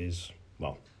Eberle is,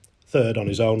 well, third on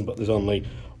his own, but there's only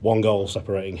 1 goal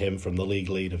separating him from the league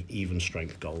lead of even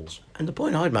strength goals. And the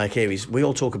point I'd make here is we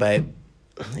all talk about,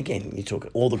 again, you talk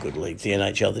all the good leagues, the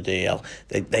NHL, the DL,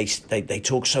 they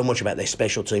talk so much about their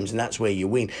special teams, and that's where you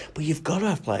win. But you've got to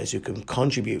have players who can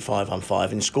contribute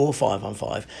 5-on-5 and score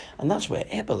 5-on-5, and that's where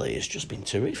Eberle has just been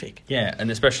terrific. Yeah, and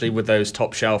especially with those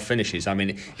top shelf finishes. I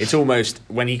mean, it's almost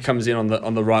when he comes in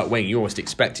on the right wing, you almost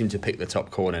expect him to pick the top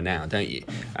corner now, don't you?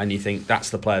 And you think that's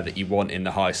the player that you want in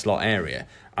the high slot area.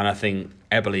 And I think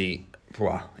Eberle,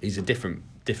 well, he's a different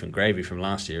gravy from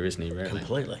last year, isn't he, really?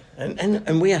 Completely.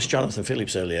 And we asked Jonathan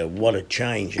Phillips earlier what a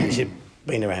change. Is it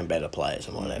been around better players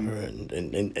and whatever and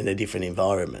in a different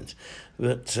environment?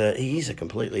 But he is a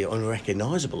completely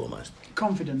unrecognisable almost.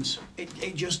 Confidence.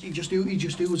 He just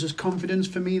oozes confidence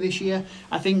for me this year.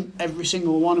 I think every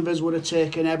single one of us would have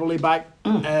taken Eberle back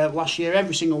last year.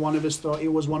 Every single one of us thought he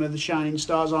was one of the shining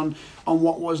stars on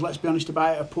what was, let's be honest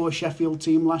about it, a poor Sheffield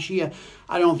team last year.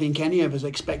 I don't think any of us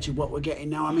expected what we're getting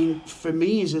now. I mean, for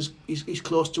me, he's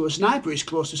close to a sniper. He's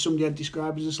close to somebody I'd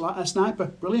describe as a sniper.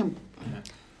 Brilliant. Yeah.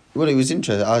 Well, it was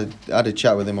interesting. I had a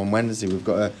chat with him on Wednesday. We've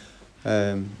got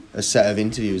a set of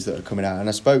interviews that are coming out, and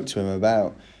I spoke to him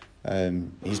about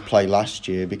his play last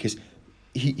year, because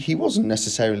he wasn't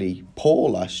necessarily poor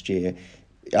last year.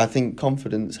 I think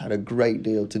confidence had a great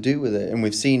deal to do with it, and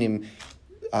we've seen him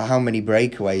how many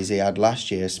breakaways he had last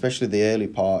year, especially the early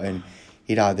part, and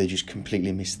he'd either just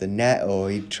completely miss the net or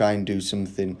he'd try and do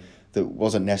something that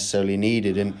wasn't necessarily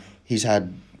needed. And he's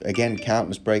had, again,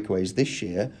 countless breakaways this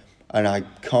year, and I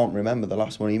can't remember the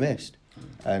last one he missed.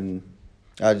 And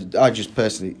I just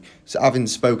personally, having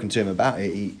spoken to him about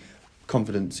it,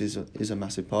 confidence is a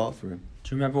massive part for him.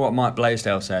 Do you remember what Mike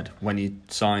Blaisdell said when he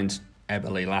signed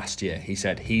Eberle last year? He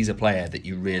said he's a player that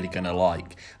you're really going to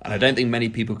like. And I don't think many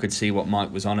people could see what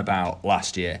Mike was on about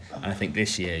last year. And I think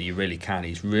this year you really can.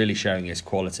 He's really showing his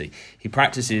quality. He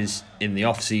practices in the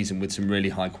off-season with some really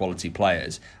high-quality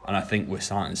players. And I think we're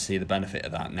starting to see the benefit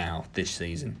of that now this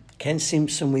season. Ken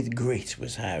Simpson with grit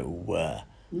was how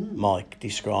Mike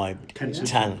described Ken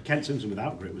Simpson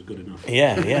without grit was good enough.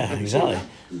 Yeah, exactly.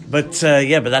 But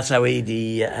that's how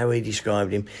he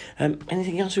described him.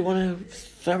 Anything else we want to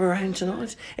throw around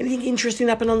tonight? Anything interesting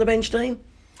happen on the bench, team?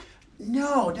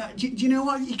 No. Do you know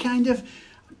what?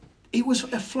 It was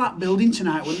a flat building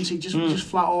tonight, wasn't it? Just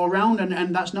flat all around,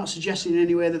 and that's not suggesting in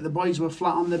any way that the boys were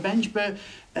flat on the bench, but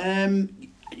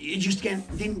you just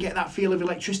didn't get that feel of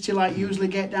electricity like you usually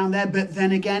get down there. But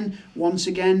then again, once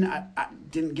again, I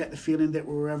didn't get the feeling that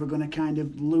we were ever going to kind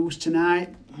of lose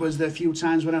tonight. Was there a few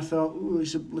times when I thought,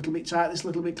 it's a little bit tight, this a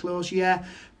little bit close, yeah.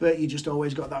 But you just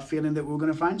always got that feeling that we were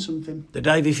going to find something. The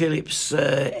Davey Phillips,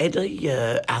 Eddie,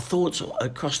 our thoughts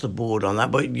across the board on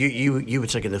that, but you were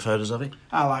taking the photos of it?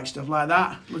 I like stuff like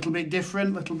that. A little bit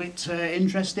different, a little bit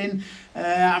interesting.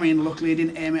 Luckily he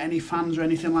didn't aim at any fans or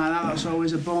anything like that. That's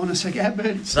always a bonus I get. But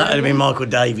that would have been Michael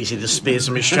Davies. He'd have speared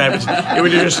some straight. It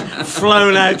would have just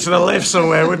flown out to the left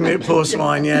somewhere, wouldn't it? Poor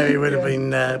swine, yeah, he would have been.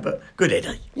 But good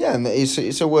Eddie. Yeah, and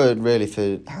it's a word really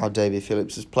for how Davey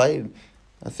Phillips has played.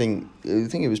 I think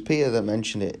it was Peter that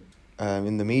mentioned it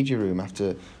in the media room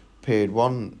after period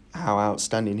one, how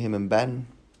outstanding him and Ben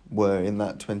were in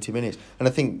that 20 minutes. And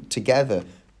I think together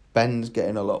Ben's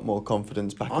getting a lot more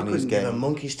confidence back in his I couldn't give a game.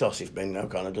 monkey's toss if Ben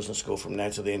O'Connor doesn't score from now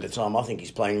to the end of time. I think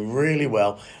he's playing really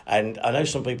well, and I know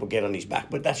some people get on his back,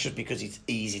 but that's just because it's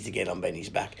easy to get on Benny's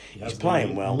back. He's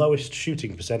playing well. Lowest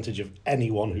shooting percentage of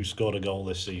anyone who scored a goal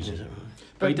this season.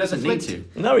 But he doesn't need to.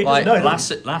 No, he doesn't.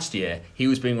 Like, last year, he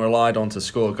was being relied on to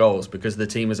score goals because the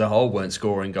team as a whole weren't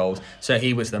scoring goals. So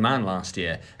he was the man last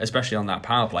year, especially on that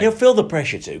power play. He'll feel the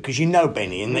pressure too, because you know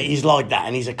Benny, and he's like that,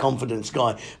 and he's a confidence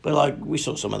guy. But like we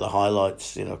saw some of the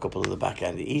highlights, a couple of the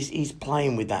backhand. He's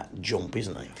playing with that jump,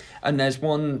 isn't he? And there's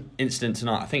one incident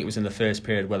tonight, I think it was in the first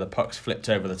period, where the puck's flipped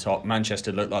over the top.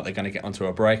 Manchester looked like they're going to get onto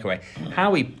a breakaway.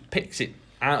 How he picks it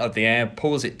out of the air,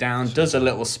 pulls it down, does a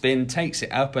little spin, takes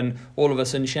it up, and all of a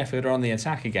sudden Sheffield are on the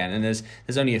attack again. And there's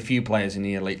only a few players in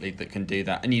the Elite League that can do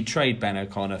that. And you trade Ben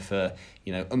O'Connor for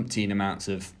umpteen amounts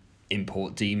of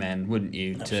import D-men, wouldn't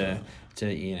you? Absolutely.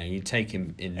 You take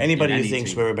him in. Anybody in who any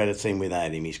thinks team. we're a better team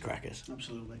without him, he's crackers.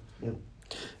 Absolutely. Yeah.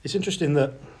 It's interesting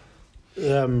that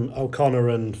O'Connor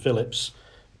and Phillips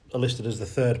are listed as the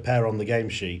third pair on the game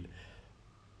sheet,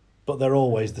 but they're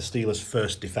always the Steelers'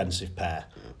 first defensive pair.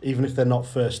 Even if they're not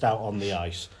first out on the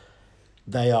ice,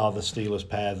 they are the Steelers'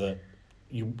 pair that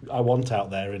I want out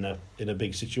there in a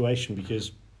big situation,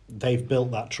 because they've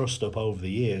built that trust up over the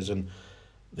years, and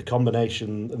the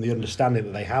combination and the understanding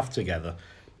that they have together,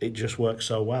 it just works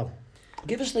so well.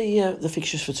 Give us the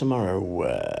fixtures for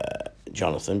tomorrow,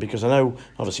 Jonathan, because I know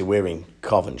obviously we're in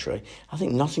Coventry. I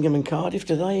think Nottingham and Cardiff,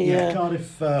 do they?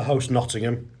 Cardiff host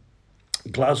Nottingham.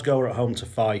 Glasgow are at home to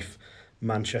Fife.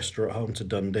 Manchester at home to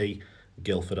Dundee.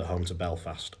 Guildford at home to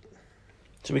Belfast.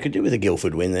 So we could do with a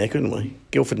Guildford win there, couldn't we?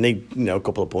 Guildford need a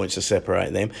couple of points to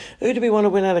separate them. Who do we want to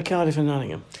win out of Cardiff and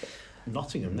Nottingham?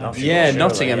 Nottingham now.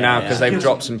 Nottingham now, because they've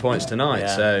dropped some points tonight.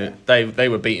 Yeah. So they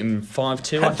were beaten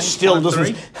 5-2. I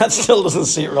think That still doesn't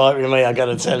sit right with me, I got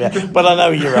to tell you. But I know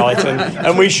you're right,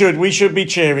 and we should be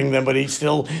cheering them. But there's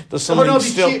something we're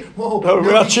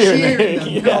not cheering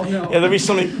them. No. Yeah, there'll be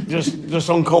something just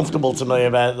uncomfortable to me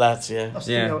about that. Yeah.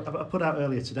 I put out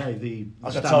earlier today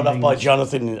I got told off by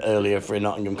Jonathan earlier for a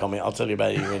Nottingham comment. I'll tell you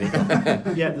about it in a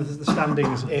minute. Yeah, the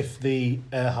standings, if the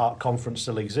Earhart Conference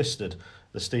still existed,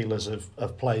 the Steelers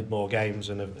have played more games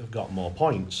and have got more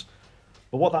points.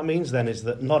 But what that means then is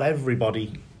that not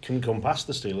everybody can come past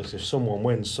the Steelers. If someone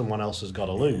wins, someone else has got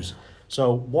to lose.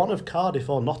 So one of Cardiff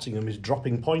or Nottingham is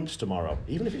dropping points tomorrow.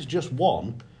 Even if it's just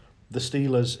one, the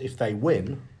Steelers, if they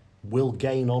win, will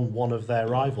gain on one of their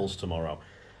rivals tomorrow.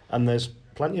 And there's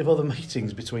plenty of other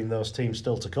meetings between those teams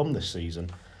still to come this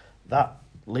season. That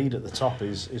lead at the top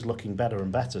is looking better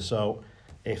and better. So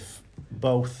if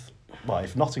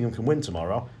Nottingham can win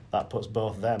tomorrow, that puts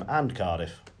both them and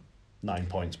Cardiff 9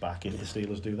 points back if the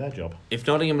Steelers do their job. If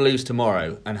Nottingham lose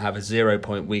tomorrow and have a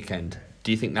 0-point weekend,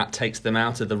 do you think that takes them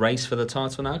out of the race for the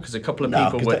title now? Because a couple of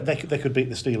people they could beat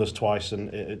the Steelers twice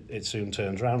and it soon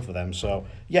turns around for them. So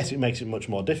yes, it makes it much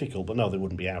more difficult, but no, they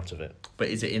wouldn't be out of it. But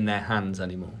is it in their hands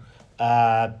anymore?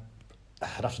 I'd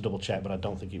have to double check, but I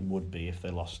don't think it would be if they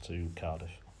lost to Cardiff.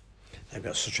 They've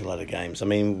got such a lot of games. I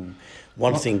mean,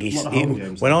 one thing is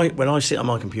when I sit on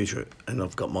my computer and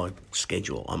I've got my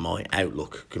schedule on my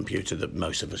Outlook computer that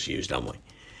most of us use, don't we?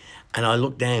 And I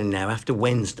look down now after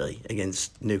Wednesday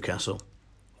against Newcastle,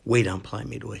 we don't play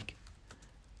midweek.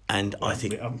 And I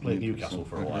think we haven't played Newcastle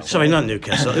for a while. Sorry, not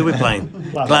Newcastle. Who are we playing?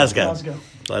 Glasgow.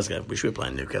 Wish we were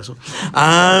playing Newcastle.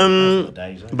 Well,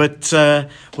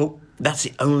 that's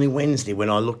the only Wednesday when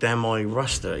I look down my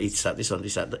roster. It's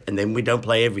Saturday, and then we don't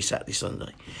play every Saturday,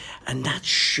 Sunday. And that's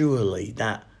surely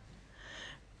that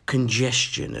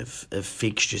congestion of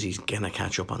fixtures is going to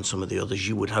catch up on some of the others,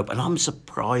 you would hope. And I'm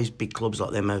surprised big clubs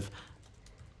like them have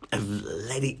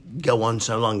let it go on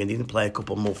so long and didn't play a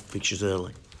couple more fixtures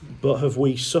early. But have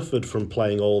we suffered from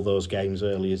playing all those games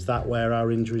early? Is that where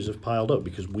our injuries have piled up?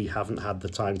 Because we haven't had the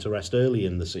time to rest early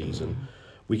in the season.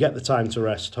 We get the time to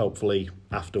rest, hopefully,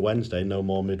 after Wednesday, no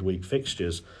more midweek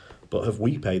fixtures. But have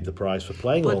we paid the price for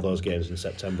playing all those games in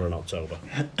September and October?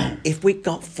 If we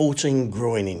got 14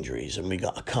 groin injuries and we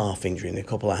got a calf injury and a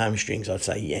couple of hamstrings, I'd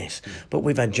say yes. But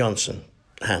we've had Johnson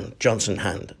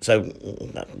hand. So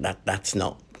that's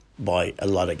not by a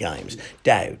lot of games.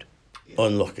 Dowd,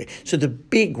 unlucky. So the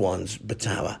big ones,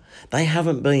 Batawa, they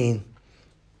haven't been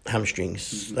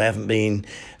hamstrings, they haven't been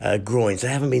groins, they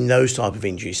haven't been those type of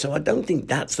injuries. So I don't think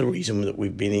that's the reason that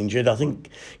we've been injured. I think,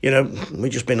 we've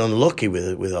just been unlucky with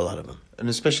a lot of them. And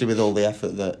especially with all the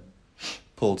effort that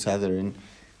Paul Tether and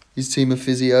his team of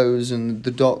physios and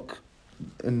the doc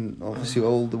and obviously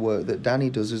all the work that Danny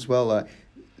does as well. Like,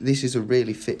 this is a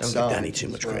really fit Don't side. give Danny too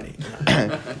much credit.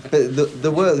 But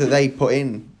the work that they put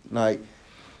in, like,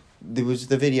 there was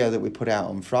the video that we put out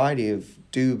on Friday of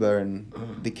Duba and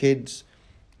the kids.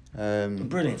 Brilliant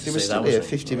to they were see still that, here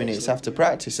wasn't it? 50 minutes after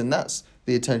practice, and that's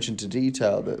the attention to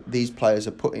detail that these players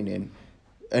are putting in.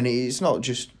 And it's not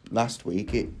just last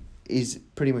week; it is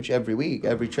pretty much every week,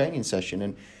 every training session.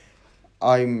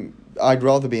 And I'd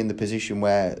rather be in the position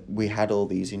where we had all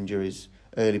these injuries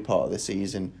early part of the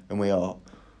season and we are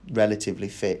relatively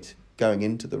fit going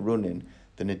into the running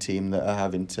than a team that are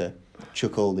having to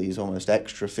chuck all these almost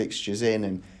extra fixtures in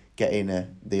and get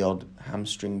in the odd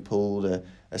hamstring pulled,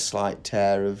 a slight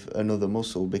tear of another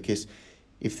muscle, because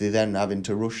if they're then having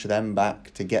to rush them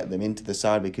back to get them into the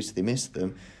side because they missed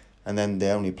them, and then they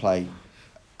only play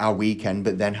our weekend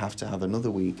but then have to have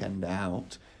another weekend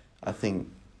out, I think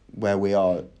where we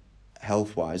are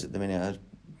health-wise at the minute,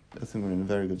 I think we're in a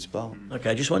very good spot. Okay,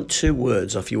 I just want 2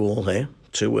 words off you all here.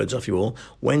 2 words off you all.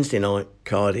 Wednesday night,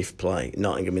 Cardiff play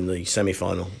Nottingham in the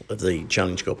semi-final of the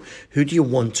Challenge Cup. Who do you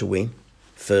want to win,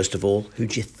 first of all? Who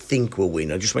do you think will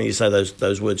win? I just want you to say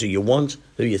those words. Who you want,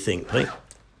 who you think, Pete?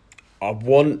 I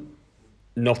want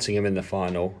Nottingham in the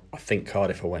final. I think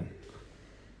Cardiff will win.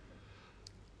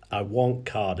 I want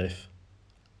Cardiff.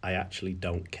 I actually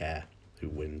don't care who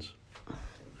wins.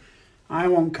 I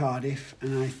want Cardiff,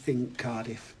 and I think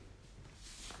Cardiff.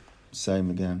 Same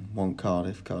again. Want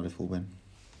Cardiff. Cardiff will win.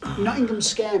 Nottingham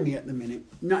scare me at the minute.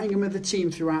 Nottingham are the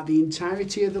team throughout the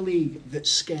entirety of the league that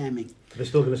scare me. They're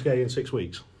still going to scare you in 6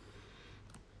 weeks.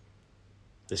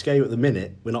 They scare you at the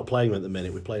minute. We're not playing them at the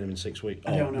minute. We're playing them in 6 weeks.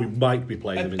 I don't know. We might be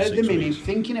playing them in 6 weeks. At the minute,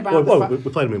 thinking about we're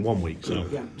playing them in 1 week. So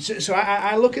yeah. So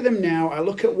I look at them now. I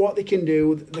look at what they can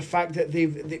do. The fact that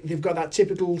they've got that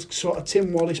typical sort of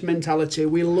Tim Wallace mentality.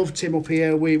 We love Tim up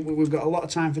here. We've got a lot of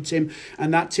time for Tim,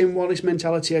 and that Tim Wallace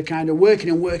mentality are kind of working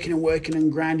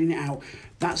and grinding it out.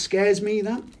 That scares me.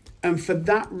 That. And for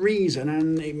that reason,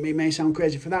 and it may sound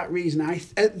crazy, for that reason,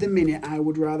 at the minute, I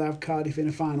would rather have Cardiff in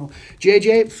a final.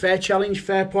 JJ, fair challenge,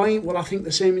 fair point. Well, I think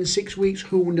the same in 6 weeks.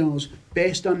 Who knows?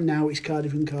 Based on now, it's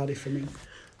Cardiff and Cardiff for me.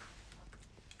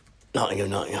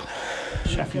 Nottingham.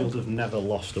 Sheffield have never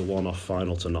lost a one-off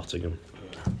final to Nottingham.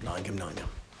 Nottingham.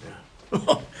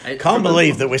 Yeah. Can't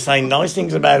believe that we're saying nice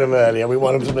things about them earlier. We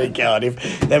want them to beat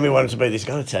Cardiff, then we want them to beat this.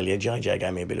 Got to tell you, JJ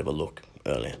gave me a bit of a look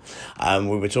earlier.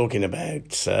 We were talking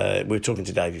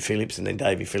to Davey Phillips, and then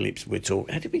Davey Phillips,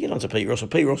 how did we get on to Pete Russell?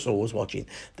 Pete Russell was watching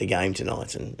the game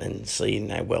tonight and seeing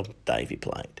how well Davey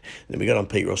played. And then we got on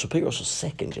Pete Russell. Pete Russell's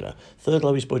second, third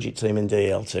lowest budget team in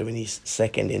DL2, and he's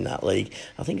second in that league.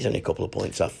 I think he's only a couple of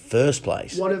points off first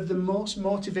place. One of the most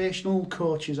motivational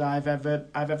coaches I've ever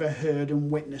heard and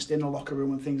witnessed in a locker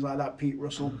room and things like that, Pete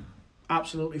Russell.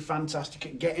 Absolutely fantastic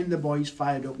at getting the boys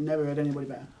fired up. Never heard anybody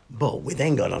better. But we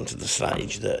then got onto the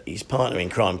stage that his partner in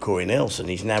crime, Corey Nelson,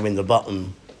 he's now in the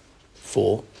bottom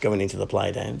 4 going into the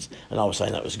playdowns, and I was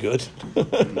saying that was good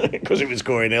because it was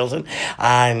Corey Nelson,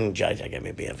 and JJ gave me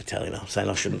a bit of a telling off, saying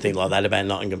I shouldn't think like that about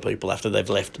Nottingham people after they've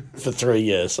left for 3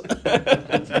 years.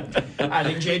 I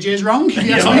think JJ's wrong.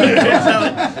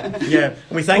 Yeah,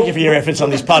 we thank you for your efforts on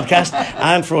this podcast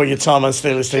and for all your time on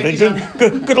Steelers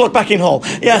TV. Good luck back in Hull.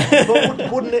 Yeah, but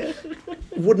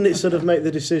wouldn't it sort of make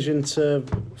the decision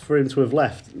for him to have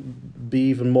left be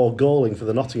even more galling for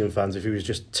the Nottingham fans if he was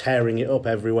just tearing it up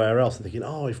everywhere else and thinking,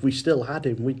 if we still had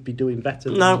him, we'd be doing better?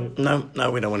 No,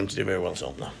 we don't want him to do very well,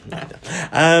 so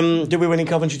no. Do we win in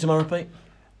Coventry tomorrow, Pete?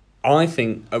 I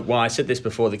think, I said this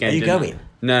before the game. Are you going?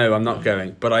 No, I'm not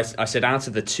going. But I said out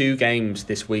of the 2 games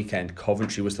this weekend,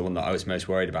 Coventry was the one that I was most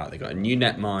worried about. They got a new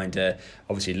netminder.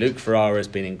 Obviously, Luke Ferrara's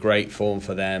been in great form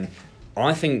for them.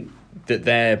 I think that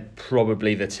they're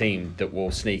probably the team that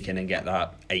will sneak in and get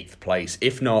that 8th place,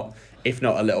 if not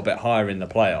a little bit higher in the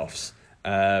playoffs.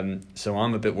 So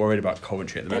I'm a bit worried about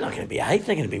Coventry at the moment. They're not going to be 8th.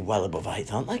 They're going to be well above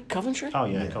 8th, aren't they? Coventry? Oh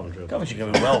yeah, Coventry. Coventry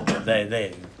going to be well, but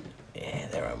they're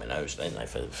home and hosed, aren't they,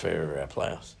 for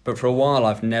playoffs? But for a while,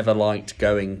 I've never liked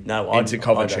going into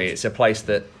Coventry. It's a place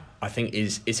that I think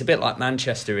it's a bit like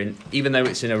Manchester. Even though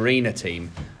it's an arena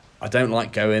team, I don't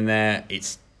like going there.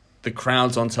 It's the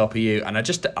crowd's on top of you, and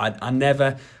I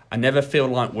never feel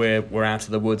like we're out of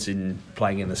the woods in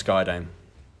playing in the Sky Dome.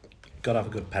 Got to have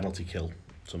a good penalty kill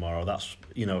tomorrow. That's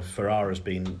Ferrara's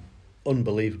been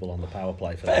unbelievable on the power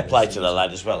play. Fair play to the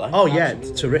lad as well. Oh yeah,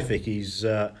 terrific. He's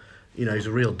he's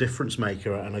a real difference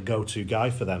maker and a go-to guy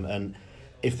for them. And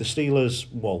if the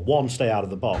Steelers, 1, stay out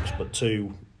of the box, but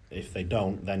 2, if they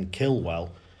don't, then kill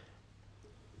well.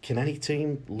 Can any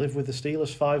team live with the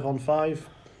Steelers 5-on-5?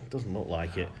 It doesn't look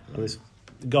like it. And this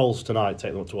goals tonight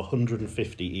take them up to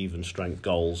 150 even strength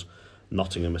goals.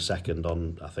 Nottingham are second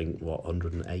on, I think,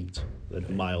 108. They're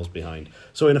miles behind.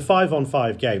 So in a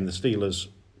 5-on-5 game, the Steelers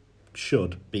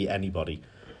should beat anybody.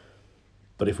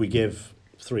 But if we give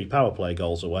 3 power play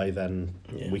goals away, then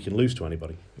we can lose to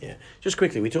anybody. Yeah. Just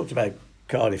quickly, we talked about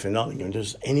Cardiff and Nottingham.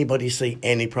 Does anybody see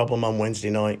any problem on Wednesday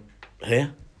night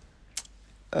here?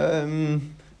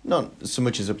 Not so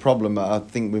much as a problem, but I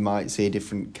think we might see a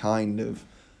different kind of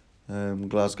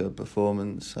Glasgow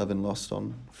performance, having lost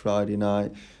on Friday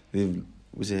night.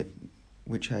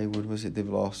 Which Hayward was it they've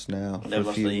lost now? They've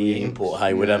lost the import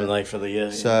Hayward, haven't they, for the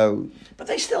year? So, but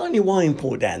they still only one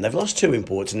import down. They've lost 2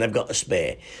 imports and they've got a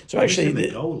spare. So actually,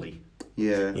 the goalie.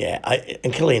 Yeah. Yeah,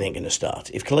 and Colleen ain't going to start.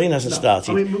 If Colleen hasn't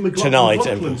started tonight...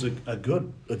 McLaughlin's a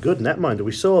good netminder.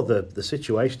 We saw the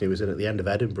situation he was in at the end of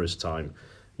Edinburgh's time,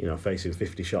 facing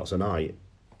 50 shots a night.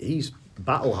 He's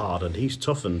battle-hardened, he's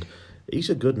toughened. He's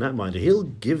a good netminder. He'll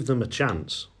give them a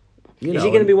chance. Is he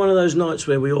going to be one of those nights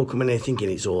where we all come in here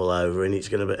thinking it's all over and it's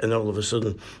going to be, and all of a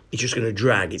sudden it's just going to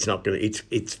drag? It's not going to.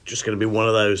 It's just going to be one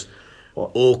of those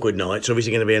awkward nights. Or is it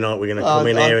going to be a night we're going to come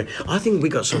in here? I think we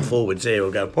got some forwards here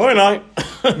who'll go, "Hi night,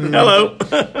 hello."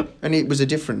 And it was a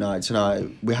different night tonight.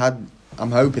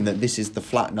 I'm hoping that this is the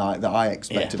flat night that I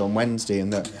expected on Wednesday,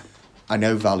 and that I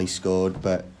know Valley scored,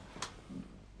 but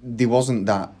there wasn't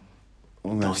that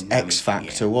almost X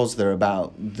factor, was there,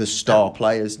 about the star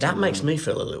players? That makes me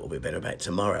feel a little bit better about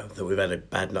tomorrow, that we've had a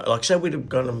bad night. Like, say we'd have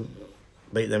gone and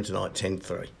beat them tonight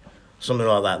 10-3, something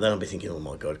like that, then I'd be thinking, oh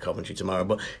my God, Coventry tomorrow.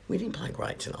 But we didn't play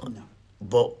great tonight. No.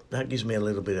 But that gives me a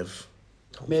little bit of...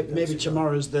 Maybe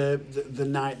tomorrow's the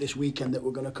night this weekend that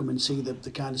we're going to come and see the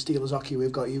kind of Steelers hockey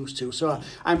we've got used to. So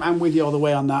I'm with you all the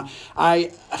way on that.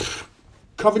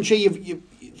 Coventry,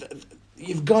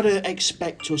 you've got to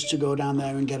expect us to go down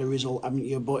there and get a result, haven't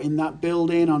you? But in that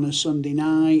building on a Sunday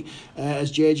night,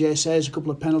 as JJ says, a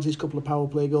couple of penalties, a couple of power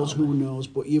play goals, who knows?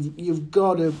 But you've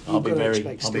got to. I'll be very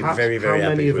happy. How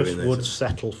many of us would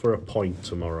settle for a point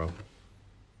tomorrow?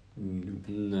 No.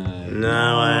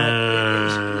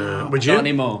 Would you? Not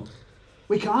anymore.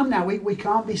 We can't now. We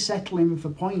can't be settling for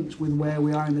points with where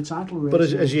we are in the title race. But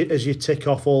as you tick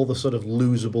off all the sort of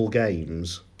losable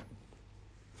games.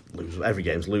 Every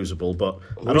game's losable, but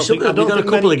we've got a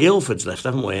couple of Guildfords left,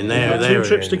 haven't we? And they're 2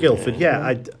 trips to Guildford.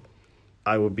 Yeah,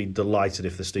 I would be delighted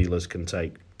if the Steelers can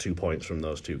take 2 points from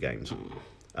those 2 games.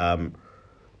 And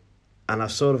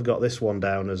I've sort of got this one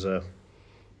down as I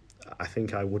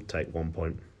think I would take 1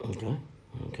 point.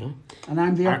 Okay. And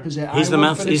I'm the opposite. He's the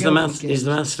maths teacher. He's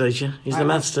the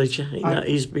maths teacher.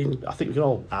 He's been. I think we can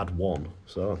all add 1.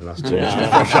 So I think that's too much of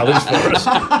a challenge for us.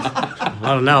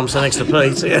 I don't know. I'm sitting next to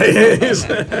Pete.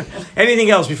 Anything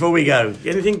else before we go?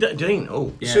 Anything, Dean?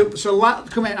 Oh, yeah. So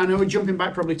come in. I know we're jumping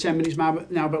back probably 10 minutes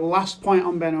now, but last point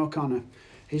on Ben O'Connor.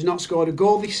 He's not scored a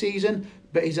goal this season,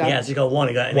 but he's had. He got one.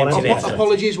 He got an empty netter.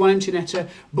 Apologies, 1 empty netter.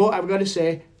 But I've got to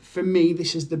say, for me,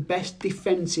 this is the best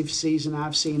defensive season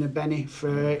I've seen of Benny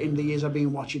in the years I've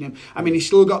been watching him. I mean, he's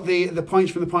still got the points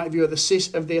from the point of view of the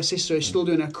assist, so he's still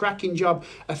doing a cracking job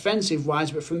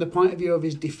offensive-wise, but from the point of view of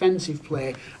his defensive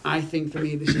play, I think for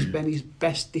me this is Benny's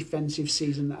best defensive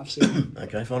season that I've seen.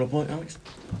 Okay, final point, Alex?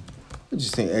 I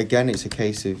just think, again, it's a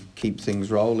case of keep things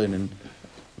rolling, and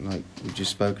like we've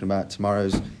just spoken about,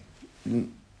 tomorrow's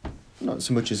not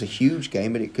so much as a huge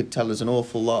game, but it could tell us an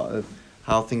awful lot of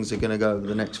how things are going to go over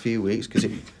the next few weeks, because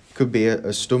it could be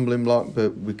a stumbling block,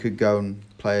 but we could go and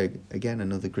play again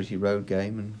another gritty road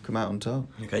game and come out on top.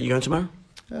 Okay, you going tomorrow?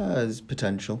 There's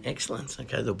potential. Excellent.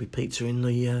 Okay, there'll be pizza in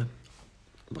the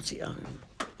what's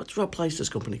Rob Plaster's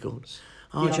company called?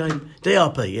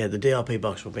 DRP. Yeah, the DRP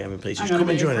box will be having pizza. Come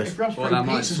and join us. If Ross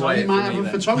pizzas, might have a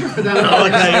photographer down there.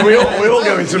 Okay, we all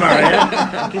going tomorrow.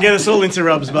 Yeah, can get us all into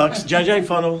Rob's box. JJ,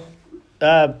 final.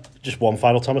 Just one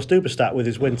final Thomas Duber stat. With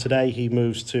his win today, he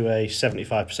moves to a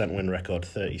 75% win record,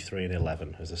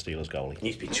 33-11 as the Steelers goalie.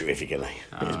 He's been terrific, hasn't he?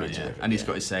 Terrific, and he's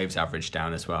got his saves average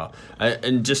down as well.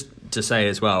 And just to say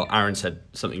as well, Aaron said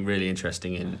something really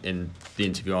interesting in the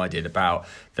interview I did about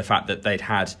the fact that they'd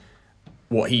had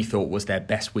what he thought was their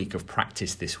best week of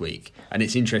practice this week. And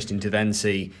it's interesting to then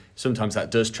see sometimes that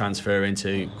does transfer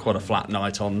into quite a flat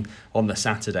night on the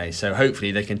Saturday. So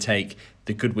hopefully they can take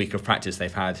the good week of practice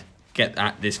they've had, get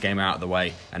this game out of the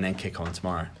way, and then kick on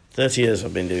tomorrow. 30 years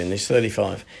I've been doing this,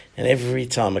 35. And every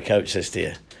time a coach says to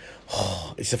you,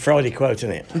 it's a Friday quote,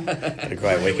 isn't it? A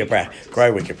great week of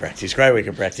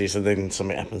practice, and then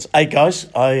something happens. Hey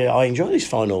guys, I enjoy this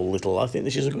final little. I think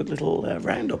this is a good little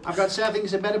roundup. I've got to say, I think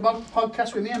it's a better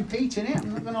podcast with me and Pete in it.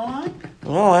 I'm not going to lie.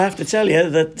 Well, I have to tell you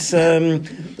that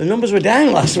the numbers were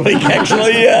down last week,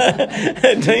 actually,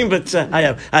 Dean. But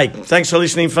hey, thanks for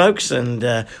listening, folks, and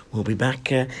we'll be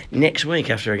back next week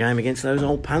after a game against those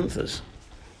old Panthers.